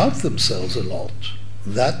to doubt themselves a lot.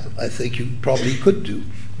 That I think you probably could do,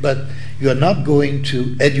 but you're not going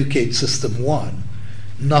to educate System 1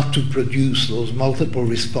 not to produce those multiple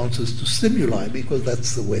responses to stimuli, because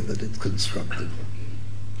that's the way that it's constructed.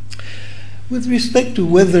 With respect to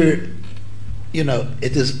whether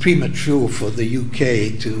it is premature for the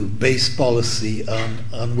UK to base policy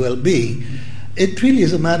on well-being, it really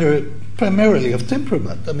is a matter primarily of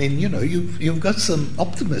temperament. I mean, you've got some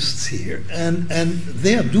optimists here, and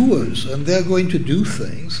they are doers, and they're going to do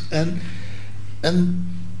things, and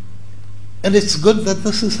it's good that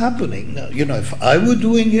this is happening. Now, if I were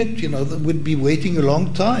doing it, they would be waiting a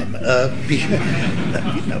long time,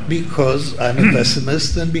 because I'm a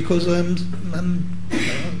pessimist and because I'm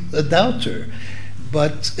a doubter.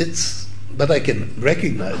 But I can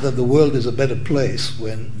recognize that the world is a better place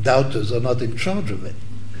when doubters are not in charge of it.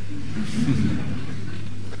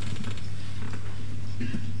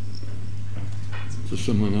 So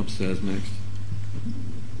someone upstairs next.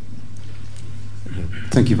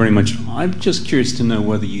 Thank you very much. I'm just curious to know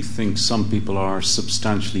whether you think some people are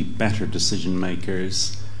substantially better decision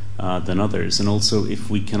makers than others, and also if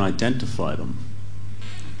we can identify them.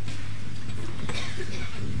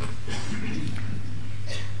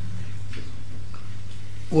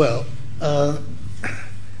 Well,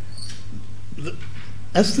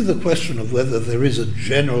 as to the question of whether there is a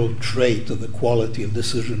general trait of the quality of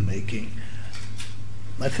decision making,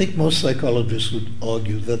 I think most psychologists would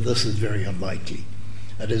argue that this is very unlikely.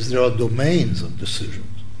 That is, there are domains of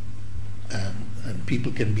decisions, and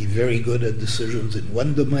people can be very good at decisions in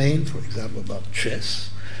one domain, for example, about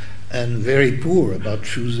chess, and very poor about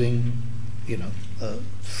choosing,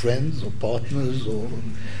 friends or partners or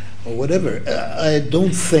whatever. I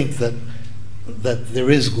don't think that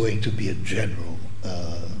there is going to be a general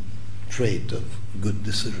trait of good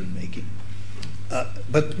decision making.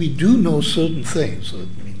 But we do know certain things.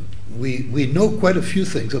 We know quite a few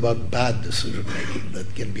things about bad decision making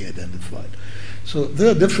that can be identified. So there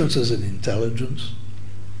are differences in intelligence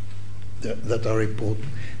that are important.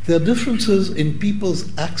 There are differences in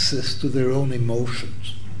people's access to their own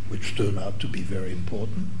emotions, which turn out to be very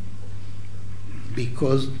important.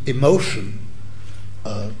 Because emotion,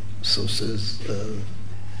 so says,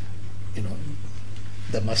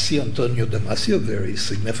 Damasio, Antonio Damasio, a very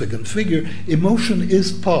significant figure, emotion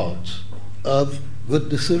is part of good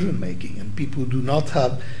decision making, and people who do not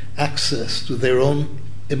have access to their own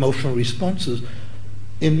emotional responses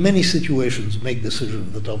in many situations make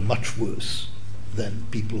decisions that are much worse than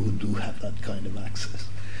people who do have that kind of access.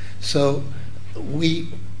 So we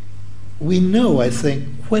know, I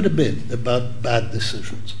think, quite a bit about bad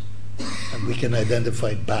decisions, and we can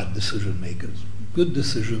identify bad decision makers. Good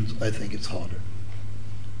decisions, I think it's harder.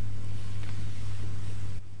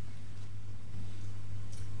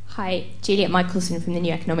 Hi, Juliet Michelson from the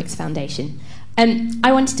New Economics Foundation.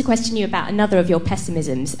 I wanted to question you about another of your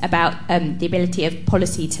pessimisms about the ability of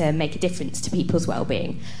policy to make a difference to people's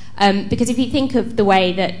well-being. Because if you think of the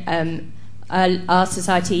way that our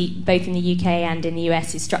society, both in the UK and in the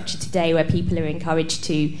US, is structured today, where people are encouraged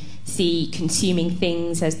to see consuming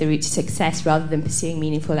things as the route to success rather than pursuing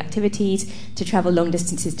meaningful activities, to travel long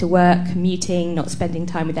distances to work, commuting, not spending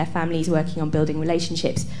time with their families, working on building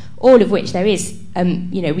relationships, all of which there is,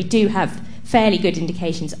 we do have fairly good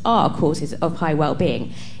indications are causes of high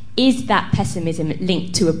well-being. Is that pessimism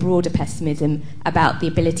linked to a broader pessimism about the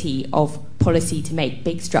ability of policy to make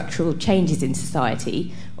big structural changes in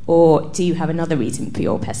society, or do you have another reason for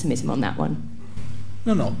your pessimism on that one?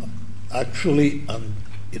 No. Actually,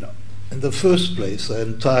 in the first place, I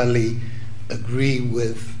entirely agree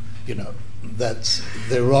with, that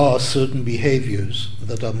there are certain behaviors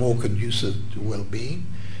that are more conducive to well-being.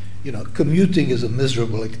 Commuting is a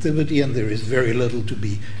miserable activity, and there is very little to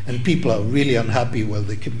be, and people are really unhappy while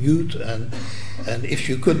they commute, and if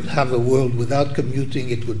you could have a world without commuting,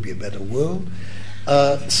 it would be a better world.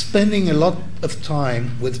 Spending a lot of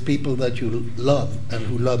time with people that you love and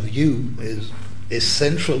who love you is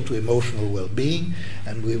essential to emotional well-being,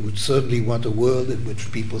 and we would certainly want a world in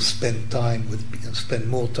which people spend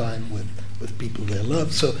more time with people they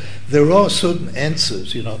love. So there are certain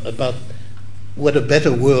answers, about what a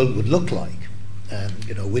better world would look like, and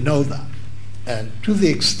we know that. And to the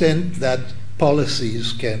extent that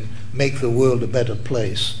policies can make the world a better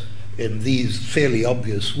place in these fairly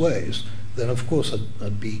obvious ways, then of course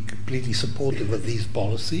I'd be completely supportive of these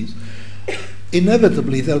policies.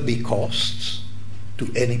 Inevitably there'll be costs to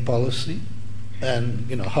any policy, and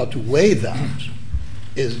how to weigh that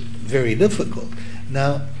is very difficult.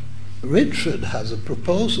 Now, Richard has a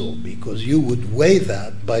proposal, because you would weigh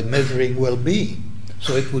that by measuring well-being,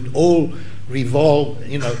 so it would all resolve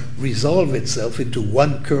itself into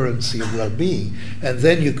one currency of well-being, and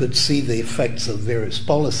then you could see the effects of various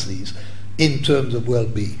policies in terms of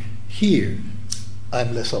well-being. Here,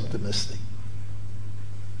 I'm less optimistic.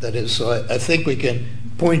 That is, so I think we can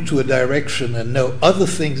point to a direction and know, other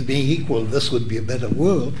things being equal, this would be a better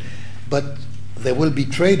world, but there will be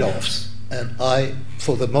trade-offs, and I,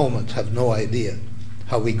 for the moment, have no idea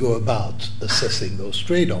how we go about assessing those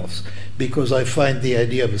trade-offs, because I find the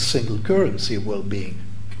idea of a single currency of well-being,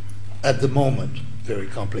 at the moment, very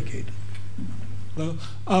complicated. Well,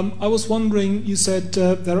 I was wondering, you said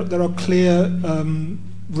there are clear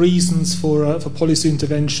reasons for policy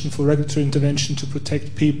intervention, for regulatory intervention to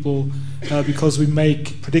protect people, because we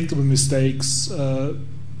make predictable mistakes,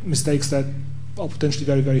 mistakes that are potentially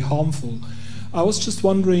very, very harmful. I was just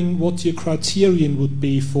wondering what your criterion would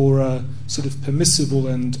be for sort of permissible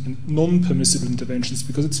and non-permissible interventions,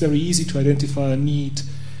 because it's very easy to identify a need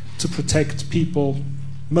to protect people,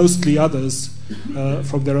 mostly others,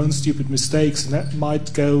 from their own stupid mistakes, and that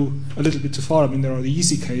might go a little bit too far. I mean, there are the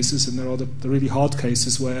easy cases and there are the really hard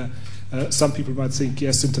cases where some people might think,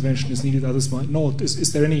 yes, intervention is needed, others might not.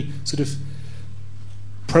 Is there any sort of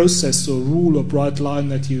process or rule or bright line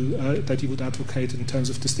that you would advocate in terms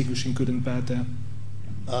of distinguishing good and bad there?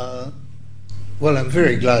 Well, I'm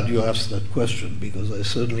very glad you asked that question, because I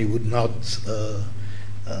certainly would not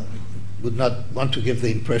want to give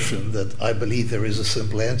the impression that I believe there is a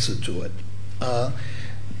simple answer to it.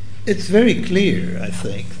 It's very clear, I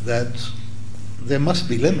think, that there must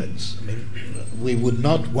be limits. I mean, we would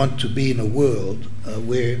not want to be in a world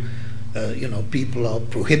where people are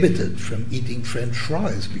prohibited from eating French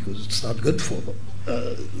fries because it's not good for them.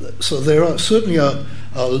 So there are certainly are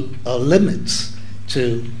limits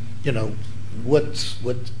to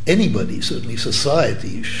what anybody, certainly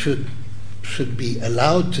society, should be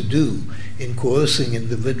allowed to do in coercing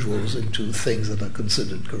individuals into things that are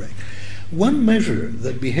considered correct. One measure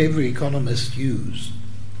that behavior economists use,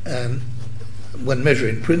 and when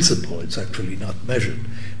measured in principle, it's actually not measured,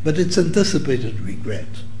 but it's anticipated regret.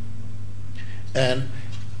 And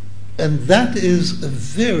that is a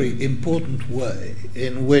very important way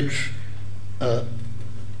in which the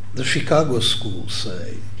Chicago School,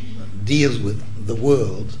 say, deals with the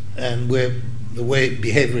world, and where the way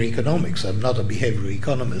behavior economics, I'm not a behavioral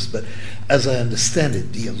economist, but as I understand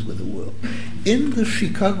it, deals with the world. In the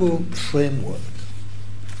Chicago framework,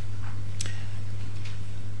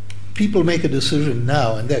 people make a decision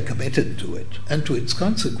now and they're committed to it and to its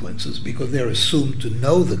consequences because they're assumed to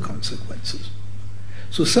know the consequences.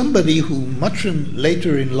 So somebody who much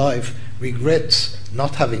later in life regrets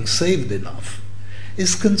not having saved enough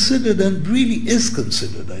is considered, and really is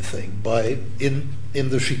considered, I think, in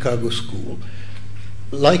the Chicago School,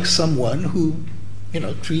 like someone who,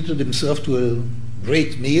 treated himself to a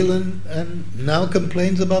great meal and now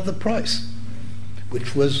complains about the price,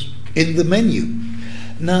 which was in the menu.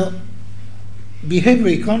 Now, behavior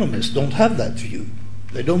economists don't have that view.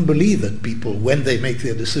 They don't believe that people, when they make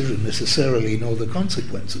their decision, necessarily know the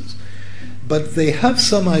consequences. But they have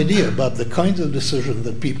some idea about the kinds of decisions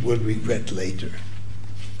that people will regret later.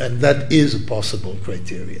 And that is a possible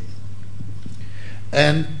criterion.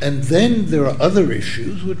 And then there are other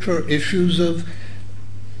issues, which are issues of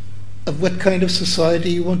what kind of society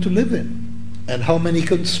you want to live in, and how many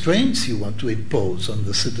constraints you want to impose on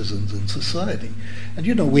the citizens in society.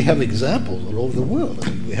 And we have examples all over the world. I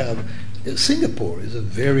mean, we have Singapore is a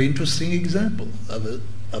very interesting example of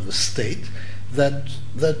a state that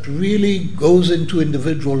really goes into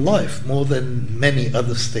individual life more than many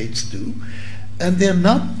other states do, and they're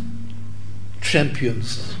not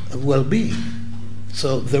champions of well-being.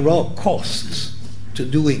 So there are costs to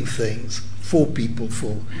doing things for people,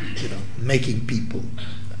 for making people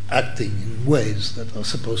acting in ways that are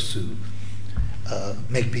supposed to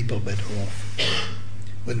make people better off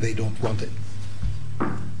when they don't want it.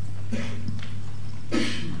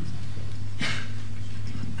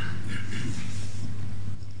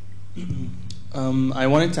 I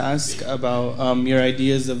wanted to ask about your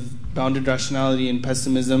ideas of bounded rationality and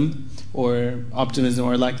pessimism, or optimism,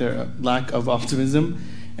 or lack of optimism,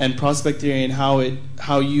 and prospect theory, and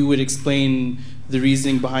how you would explain the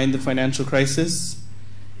reasoning behind the financial crisis.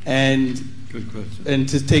 And good question. And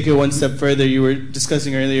to take it one step further, you were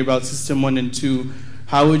discussing earlier about System 1 and 2.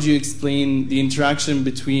 How would you explain the interaction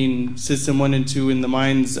between System 1 and 2 in the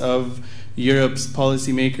minds of Europe's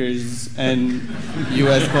policymakers and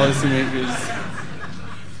U.S. policymakers?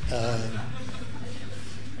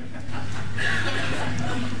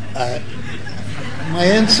 My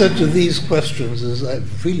answer to these questions is I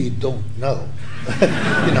really don't know.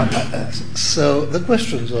 So the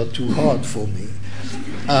questions are too hard for me,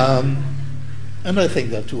 and I think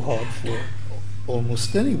they're too hard for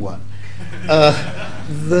almost anyone.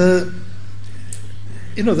 The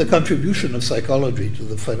contribution of psychology to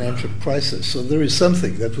the financial crisis. So there is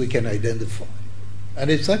something that we can identify, and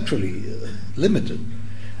it's actually limited,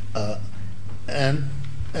 and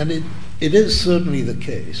it is certainly the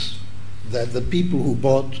case that the people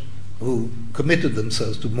who committed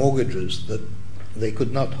themselves to mortgages that they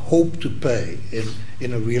could not hope to pay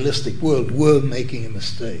in a realistic world were making a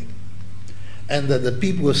mistake, and that the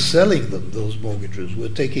people who were selling them those mortgages were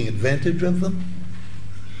taking advantage of them,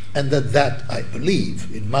 and that I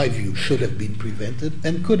believe, in my view, should have been prevented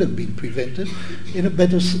and could have been prevented in a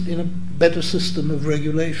better system of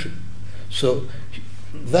regulation. So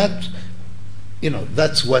that's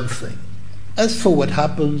one thing. As for what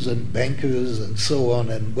happens in bankers and so on,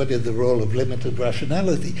 and what is the role of limited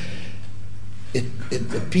rationality,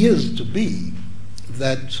 it appears to be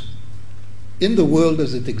that in the world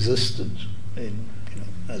as it existed,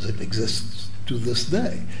 as it exists to this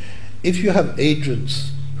day, if you have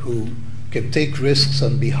agents who can take risks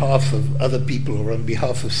on behalf of other people or on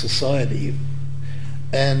behalf of society,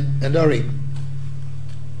 and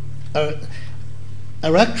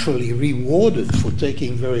are actually rewarded for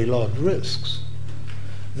taking very large risks,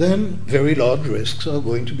 then very large risks are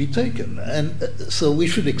going to be taken. And so we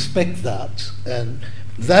should expect that, and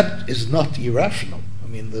that is not irrational. I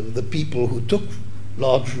mean, the people who took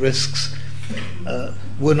large risks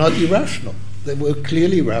were not irrational. They were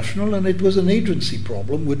clearly rational, and it was an agency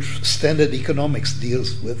problem which standard economics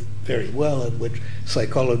deals with very well, and which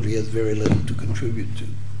psychology has very little to contribute to.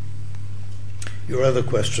 Your other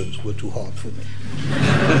questions were too hard for me.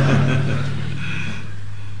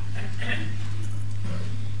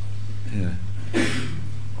 Yeah.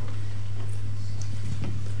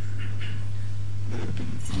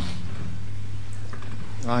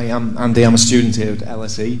 Hi, I'm Andy. I'm a student here at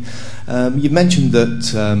LSE. You've mentioned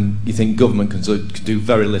that you think government can do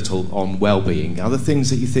very little on well-being. Are there things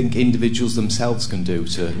that you think individuals themselves can do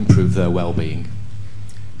to improve their well-being?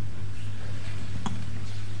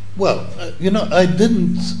 Well, I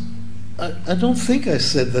don't think I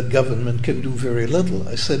said that government can do very little.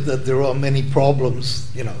 I said that there are many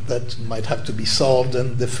problems, that might have to be solved,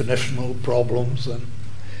 and definitional problems, and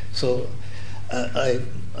so I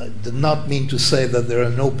did not mean to say that there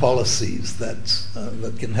are no policies that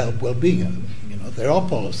can help well-being. There are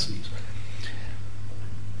policies.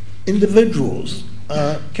 Individuals,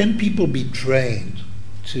 can people be trained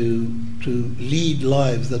to lead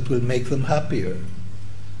lives that will make them happier?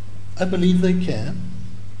 I believe they can.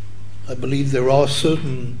 I believe there are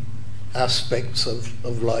certain aspects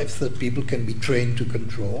of life that people can be trained to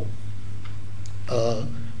control.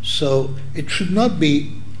 So it should not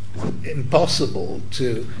be impossible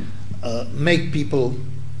to make people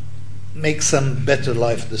make some better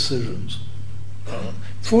life decisions.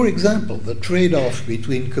 For example, the trade-off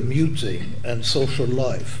between commuting and social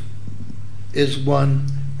life is one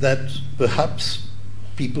that perhaps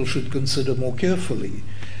people should consider more carefully.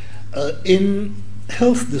 In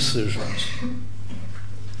health decisions,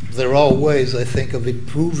 there are ways, I think, of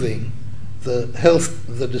improving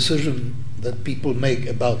the decision that people make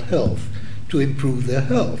about health to improve their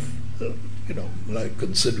health. Like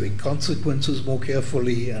considering consequences more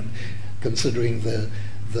carefully and considering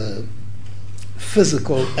the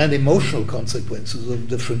physical and emotional consequences of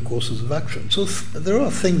different courses of action. So there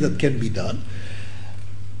are things that can be done.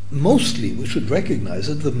 Mostly, we should recognize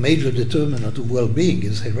that the major determinant of well-being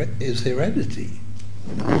is heredity.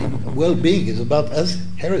 Well-being is about as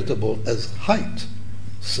heritable as height.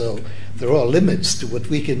 So there are limits to what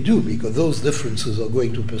we can do because those differences are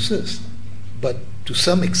going to persist. But to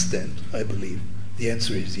some extent, I believe, the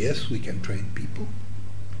answer is yes, we can train people.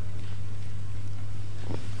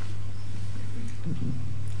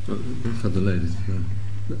 Let's have the ladies.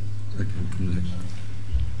 Okay, next.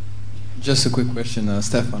 Just a quick question,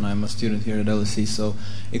 Stefan. I'm a student here at LSE. So,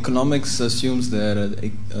 economics assumes that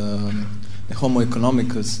the Homo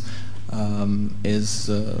economicus is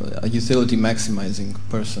a utility maximizing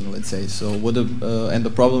person, let's say. So, and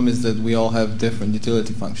the problem is that we all have different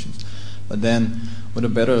utility functions. But then, would a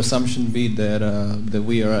better assumption be that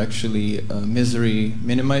we are actually misery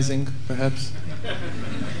minimizing, perhaps?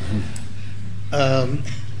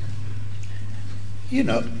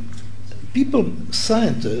 People,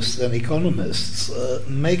 scientists and economists,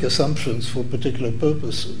 make assumptions for particular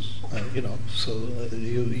purposes. So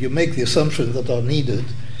you make the assumptions that are needed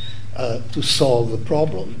to solve the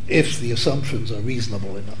problem if the assumptions are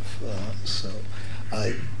reasonable enough. So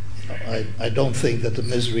I don't think that the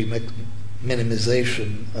misery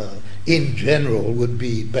minimization in general would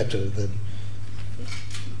be better than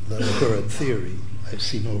the current theory. I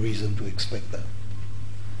see no reason to expect that.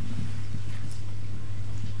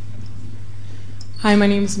 Hi, my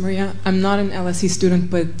name is Maria. I'm not an LSE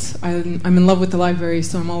student, but I'm in love with the library,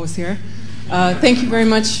 so I'm always here. Thank you very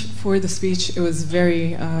much for the speech. It was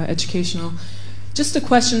very educational. Just a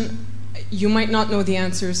question. You might not know the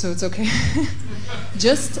answer, so it's okay.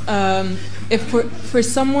 Just if for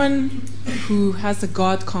someone who has a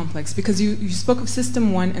God complex, because you spoke of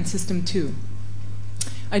System 1 and System 2,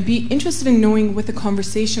 I'd be interested in knowing what the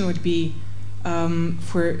conversation would be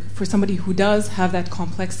for somebody who does have that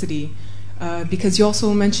complexity. Because you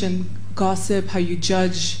also mentioned gossip, how you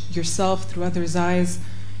judge yourself through others' eyes,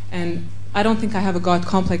 and I don't think I have a God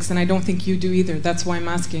complex, and I don't think you do either. That's why I'm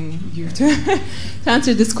asking you to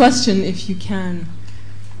answer this question, if you can.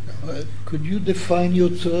 Could you define your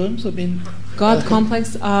terms? I mean, God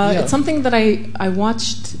complex. Yeah. It's something that I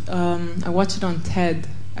watched. I watched it on TED.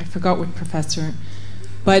 I forgot what professor,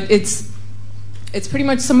 but it's pretty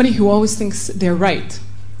much somebody who always thinks they're right.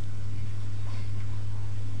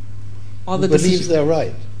 Who believes they're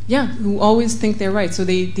right. Yeah, who always think they're right. So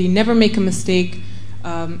they never make a mistake.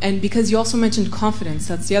 And because you also mentioned confidence,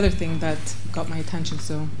 that's the other thing that got my attention.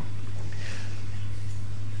 So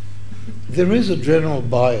there is a general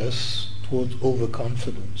bias towards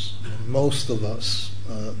overconfidence. Most of us,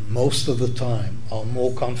 most of the time, are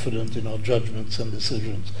more confident in our judgments and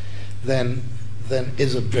decisions than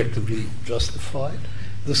is objectively justified.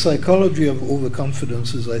 The psychology of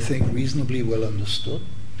overconfidence is, I think, reasonably well understood,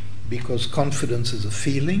 because confidence is a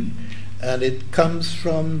feeling, and it comes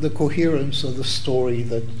from the coherence of the story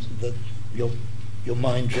that your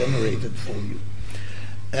mind generated for you.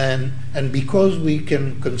 And because we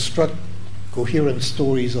can construct coherent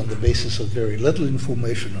stories on the basis of very little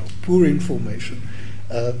information or poor information,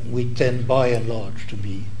 we tend by and large to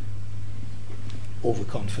be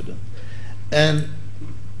overconfident. And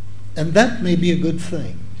that may be a good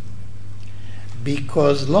thing,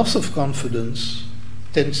 because loss of confidence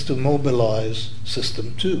tends to mobilize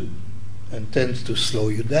System 2 and tends to slow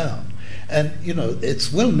you down. And,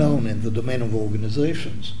 it's well known in the domain of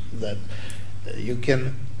organizations that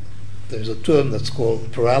there's a term that's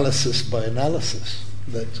called paralysis by analysis.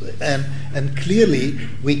 And clearly,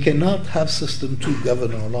 we cannot have System 2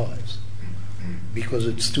 govern our lives because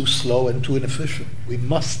it's too slow and too inefficient. We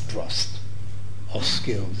must trust our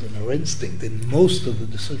skills and our instinct in most of the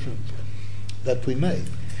decisions that we make.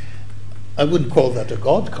 I wouldn't call that a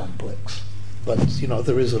God complex, but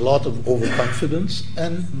there is a lot of overconfidence,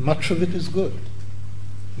 and much of it is good.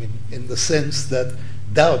 I mean, in the sense that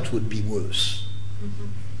doubt would be worse.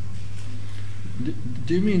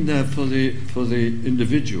 Do you mean that for the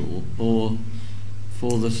individual or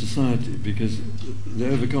for the society? Because the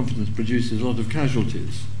overconfidence produces a lot of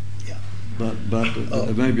casualties. Yeah. But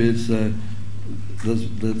maybe it's the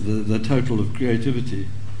total of creativity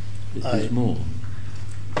is more.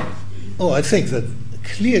 I think that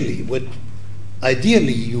clearly,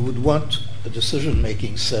 ideally you would want a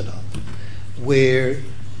decision-making setup where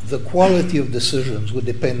the quality of decisions would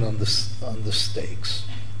depend on the stakes.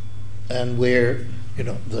 and where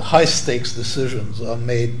the high stakes decisions are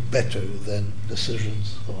made better than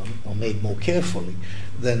decisions, or made more carefully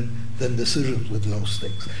than decisions with low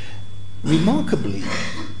stakes. Remarkably,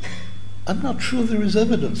 I'm not sure there is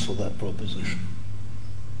evidence for that proposition.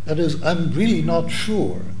 That is, I'm really not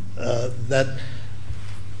sure that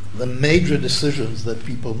the major decisions that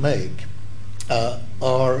people make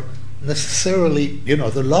are necessarily,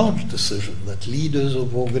 the large decision that leaders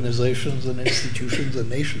of organizations and institutions and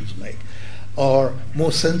nations make are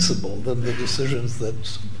more sensible than the decisions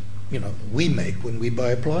that, we make when we buy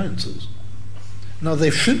appliances. Now, they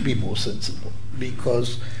should be more sensible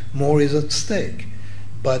because more is at stake,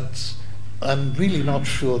 but I'm really not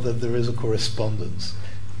sure that there is a correspondence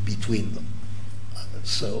between them.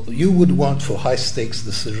 So you would want, for high-stakes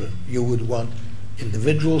decision, you would want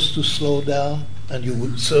individuals to slow down, and you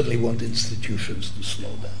would certainly want institutions to slow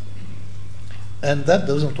down. And that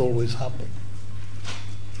doesn't always happen.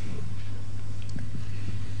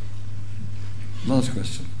 Last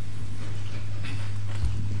question.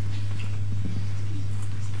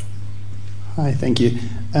 Hi, thank you.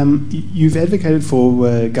 You've advocated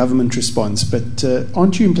for government response, but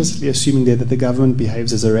aren't you implicitly assuming there that the government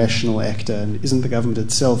behaves as a rational actor, and isn't the government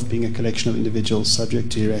itself being a collection of individuals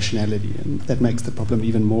subject to irrationality, and that makes the problem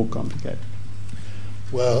even more complicated?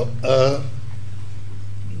 Well,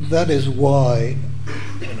 that is why,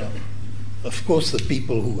 of course, the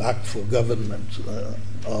people who act for government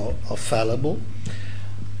are fallible.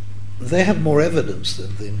 They have more evidence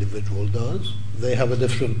than the individual does. They have a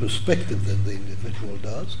different perspective than the individual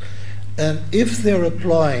does. And if they're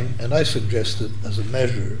applying, and I suggested as a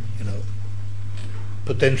measure,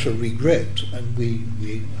 potential regret, and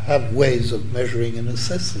we have ways of measuring and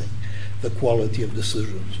assessing the quality of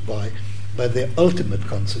decisions by their ultimate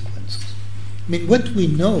consequences. I mean, what we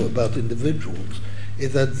know about individuals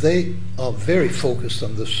is that they are very focused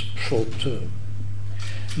on the short term.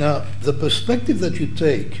 Now, the perspective that you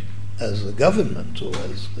take as a government or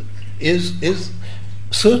is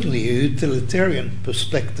certainly a utilitarian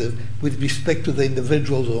perspective with respect to the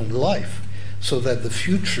individual's own life, so that the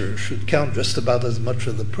future should count just about as much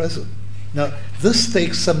as the present. Now, this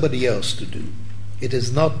takes somebody else to do. It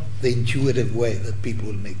is not the intuitive way that people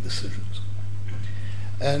will make decisions.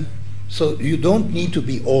 And so you don't need to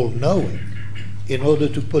be all-knowing in order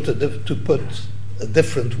to put a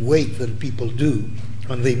different weight than people do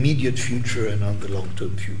on the immediate future and on the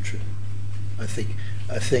long-term future. I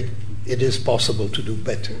think it is possible to do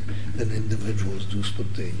better than individuals do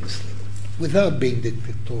spontaneously, without being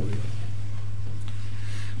dictatorial.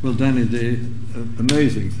 Well, Danny, the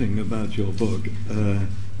amazing thing about your book,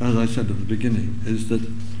 as I said at the beginning, is that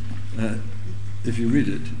if you read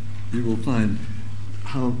it, you will find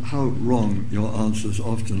how wrong your answers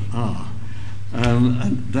often are.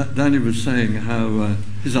 And Danny was saying how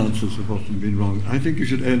his answers have often been wrong. I think you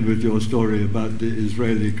should end with your story about the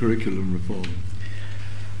Israeli curriculum reform.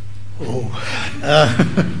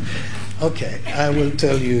 Okay, I will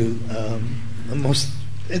tell you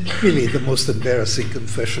it's really the most embarrassing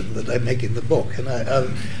confession that I make in the book, and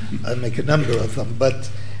I make a number of them. But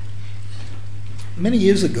many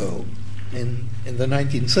years ago, in the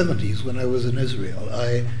 1970s, when I was in Israel,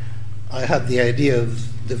 I had the idea of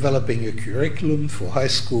developing a curriculum for high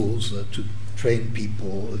schools to train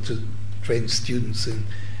people, to train students in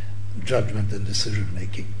judgment and decision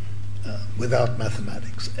making without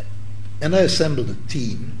mathematics. And I assembled a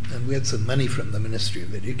team, and we had some money from the Ministry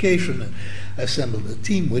of Education, and I assembled a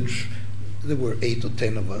team, which there were 8 or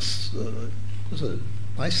 10 of us. It was a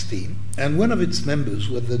nice team. And one of its members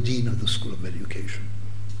was the Dean of the School of Education.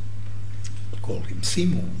 I called him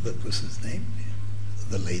Seymour, that was his name,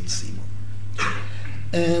 the late Seymour.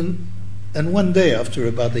 And one day, after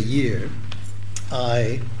about a year,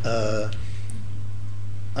 I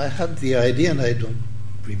had the idea, and I don't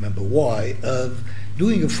remember why, of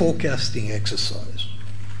doing a forecasting exercise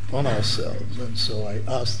on ourselves. And so I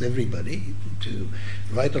asked everybody to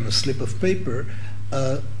write on a slip of paper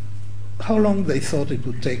how long they thought it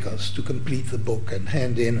would take us to complete the book and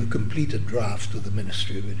hand in a completed draft to the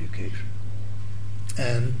Ministry of Education.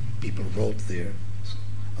 And people wrote there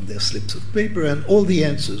on their slips of paper, and all the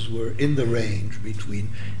answers were in the range between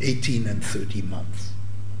 18 and 30 months.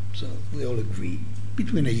 So we all agreed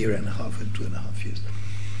between a year and a half and 2.5 years.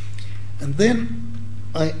 And then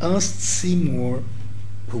I asked Seymour,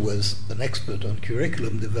 who was an expert on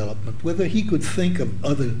curriculum development, whether he could think of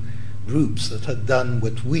other groups that had done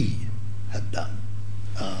what we had done,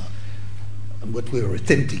 and what we were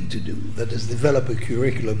attempting to do, that is, develop a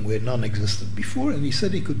curriculum where none existed before, and he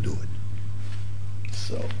said he could do it.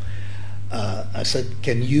 So I said,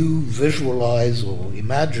 can you visualize or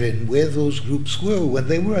imagine where those groups were when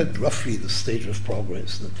they were at roughly the stage of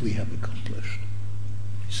progress that we have accomplished?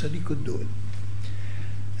 He said he could do it.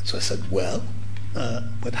 And so I said, well,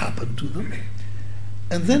 what happened to them?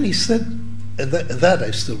 And then he said, and that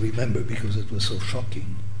I still remember because it was so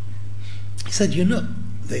shocking. He said, you know,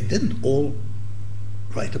 they didn't all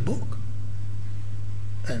write a book.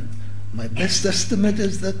 And my best estimate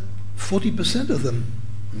is that 40% of them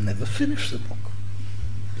never finished the book.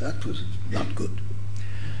 That was not good.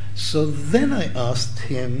 So then I asked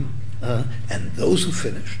him, and those who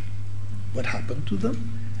finished, what happened to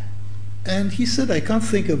them? And he said, I can't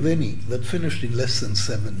think of any that finished in less than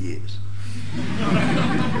 7 years.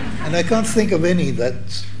 And I can't think of any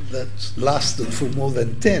that lasted for more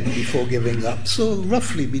than 10 before giving up. So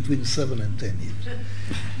roughly between 7 and 10 years.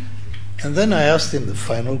 And then I asked him the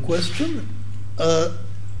final question,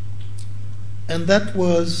 and that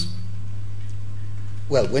was,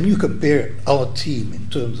 well, when you compare our team in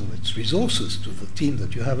terms of its resources to the team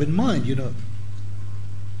that you have in mind, you know,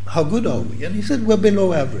 how good are we? And he said, we're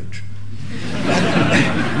below average.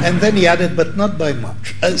 And then he added, but not by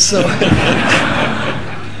much. So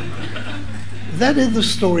that is the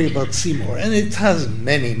story about Seymour, and it has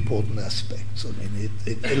many important aspects. I mean,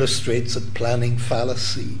 it illustrates a planning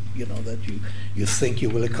fallacy, you know, that you think you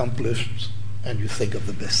will accomplish and you think of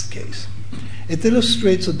the best case. It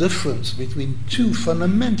illustrates a difference between two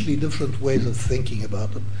fundamentally different ways of thinking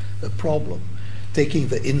about a problem. Taking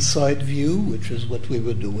the inside view, which is what we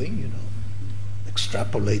were doing, you know,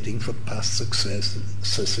 extrapolating from past success and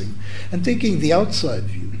assessing, and taking the outside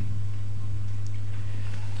view,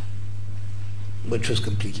 which is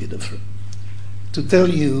completely different. To tell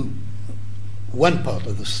you one part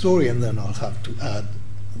of the story, and then I'll have to add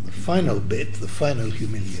the final bit, the final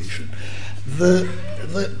humiliation.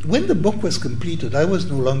 When the book was completed, I was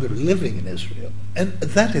no longer living in Israel, and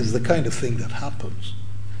that is the kind of thing that happens.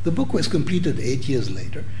 The book was completed 8 years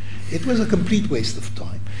later. It was a complete waste of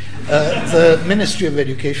time. The Ministry of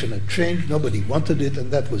Education had changed, nobody wanted it, and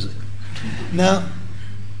that was it. Now,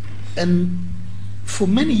 and for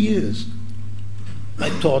many years, I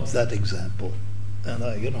taught that example, and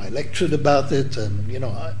I lectured about it, and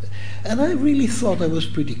I really thought I was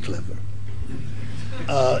pretty clever.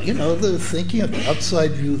 The thinking of the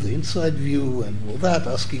outside view, the inside view, and all that,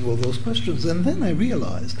 asking all those questions, and then I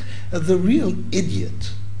realized that the real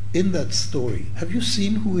idiot in that story, have you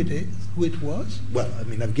seen who it was? Well, I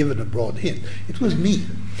mean, I've given a broad hint. It was me,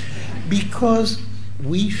 because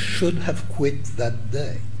we should have quit that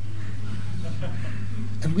day,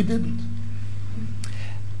 and we didn't.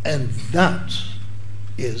 And that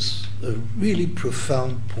is a really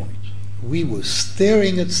profound point. We were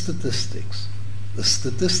staring at statistics. The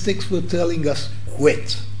statistics were telling us,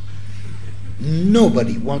 quit.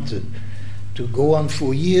 Nobody wanted to go on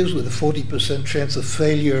for years with a 40% chance of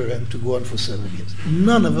failure and to go on for 7 years.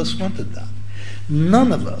 None of us wanted that.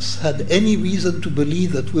 None of us had any reason to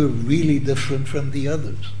believe that we're really different from the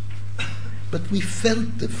others. But we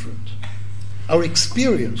felt different. Our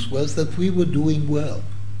experience was that we were doing well.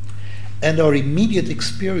 And our immediate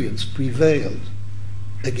experience prevailed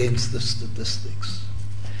against the statistics.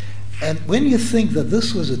 And when you think that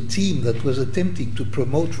this was a team that was attempting to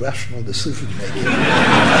promote rational decision-making,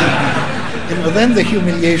 then the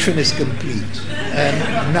humiliation is complete.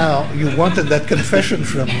 And now you wanted that confession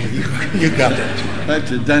from me, you got it. Back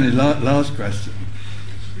to Danny, last question.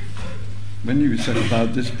 When you set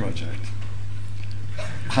about this project,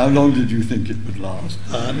 how long did you think it would last?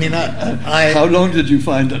 How long did you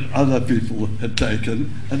find that other people had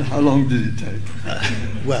taken, and how long did it take?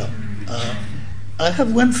 I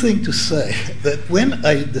have one thing to say, that when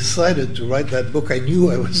I decided to write that book, I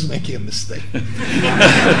knew I was making a mistake.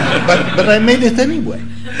 but I made it anyway.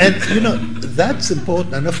 And, that's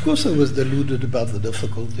important. And of course I was deluded about the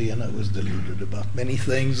difficulty, and I was deluded about many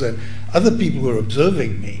things, and other people were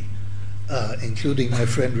observing me, including my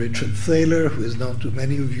friend Richard Thaler, who is known to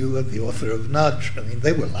many of you, the author of Nudge. I mean,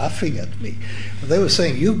 they were laughing at me. They were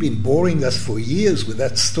saying, you've been boring us for years with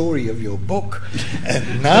that story of your book,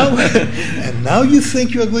 and now you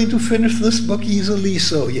think you're going to finish this book easily.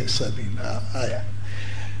 So yes,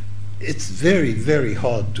 it's very, very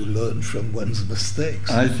hard to learn from one's mistakes.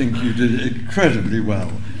 I think you did incredibly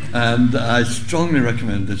well, and I strongly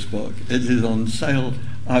recommend this book. It is on sale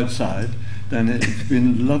outside. And it's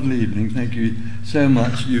been a lovely evening. Thank you so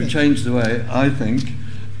much. You've changed the way I think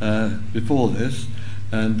before this,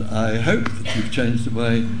 and I hope that you've changed the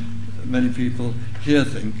way many people here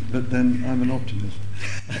think, but then I'm an optimist.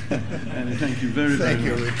 And thank you very, very much.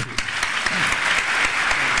 Thank you, Richard.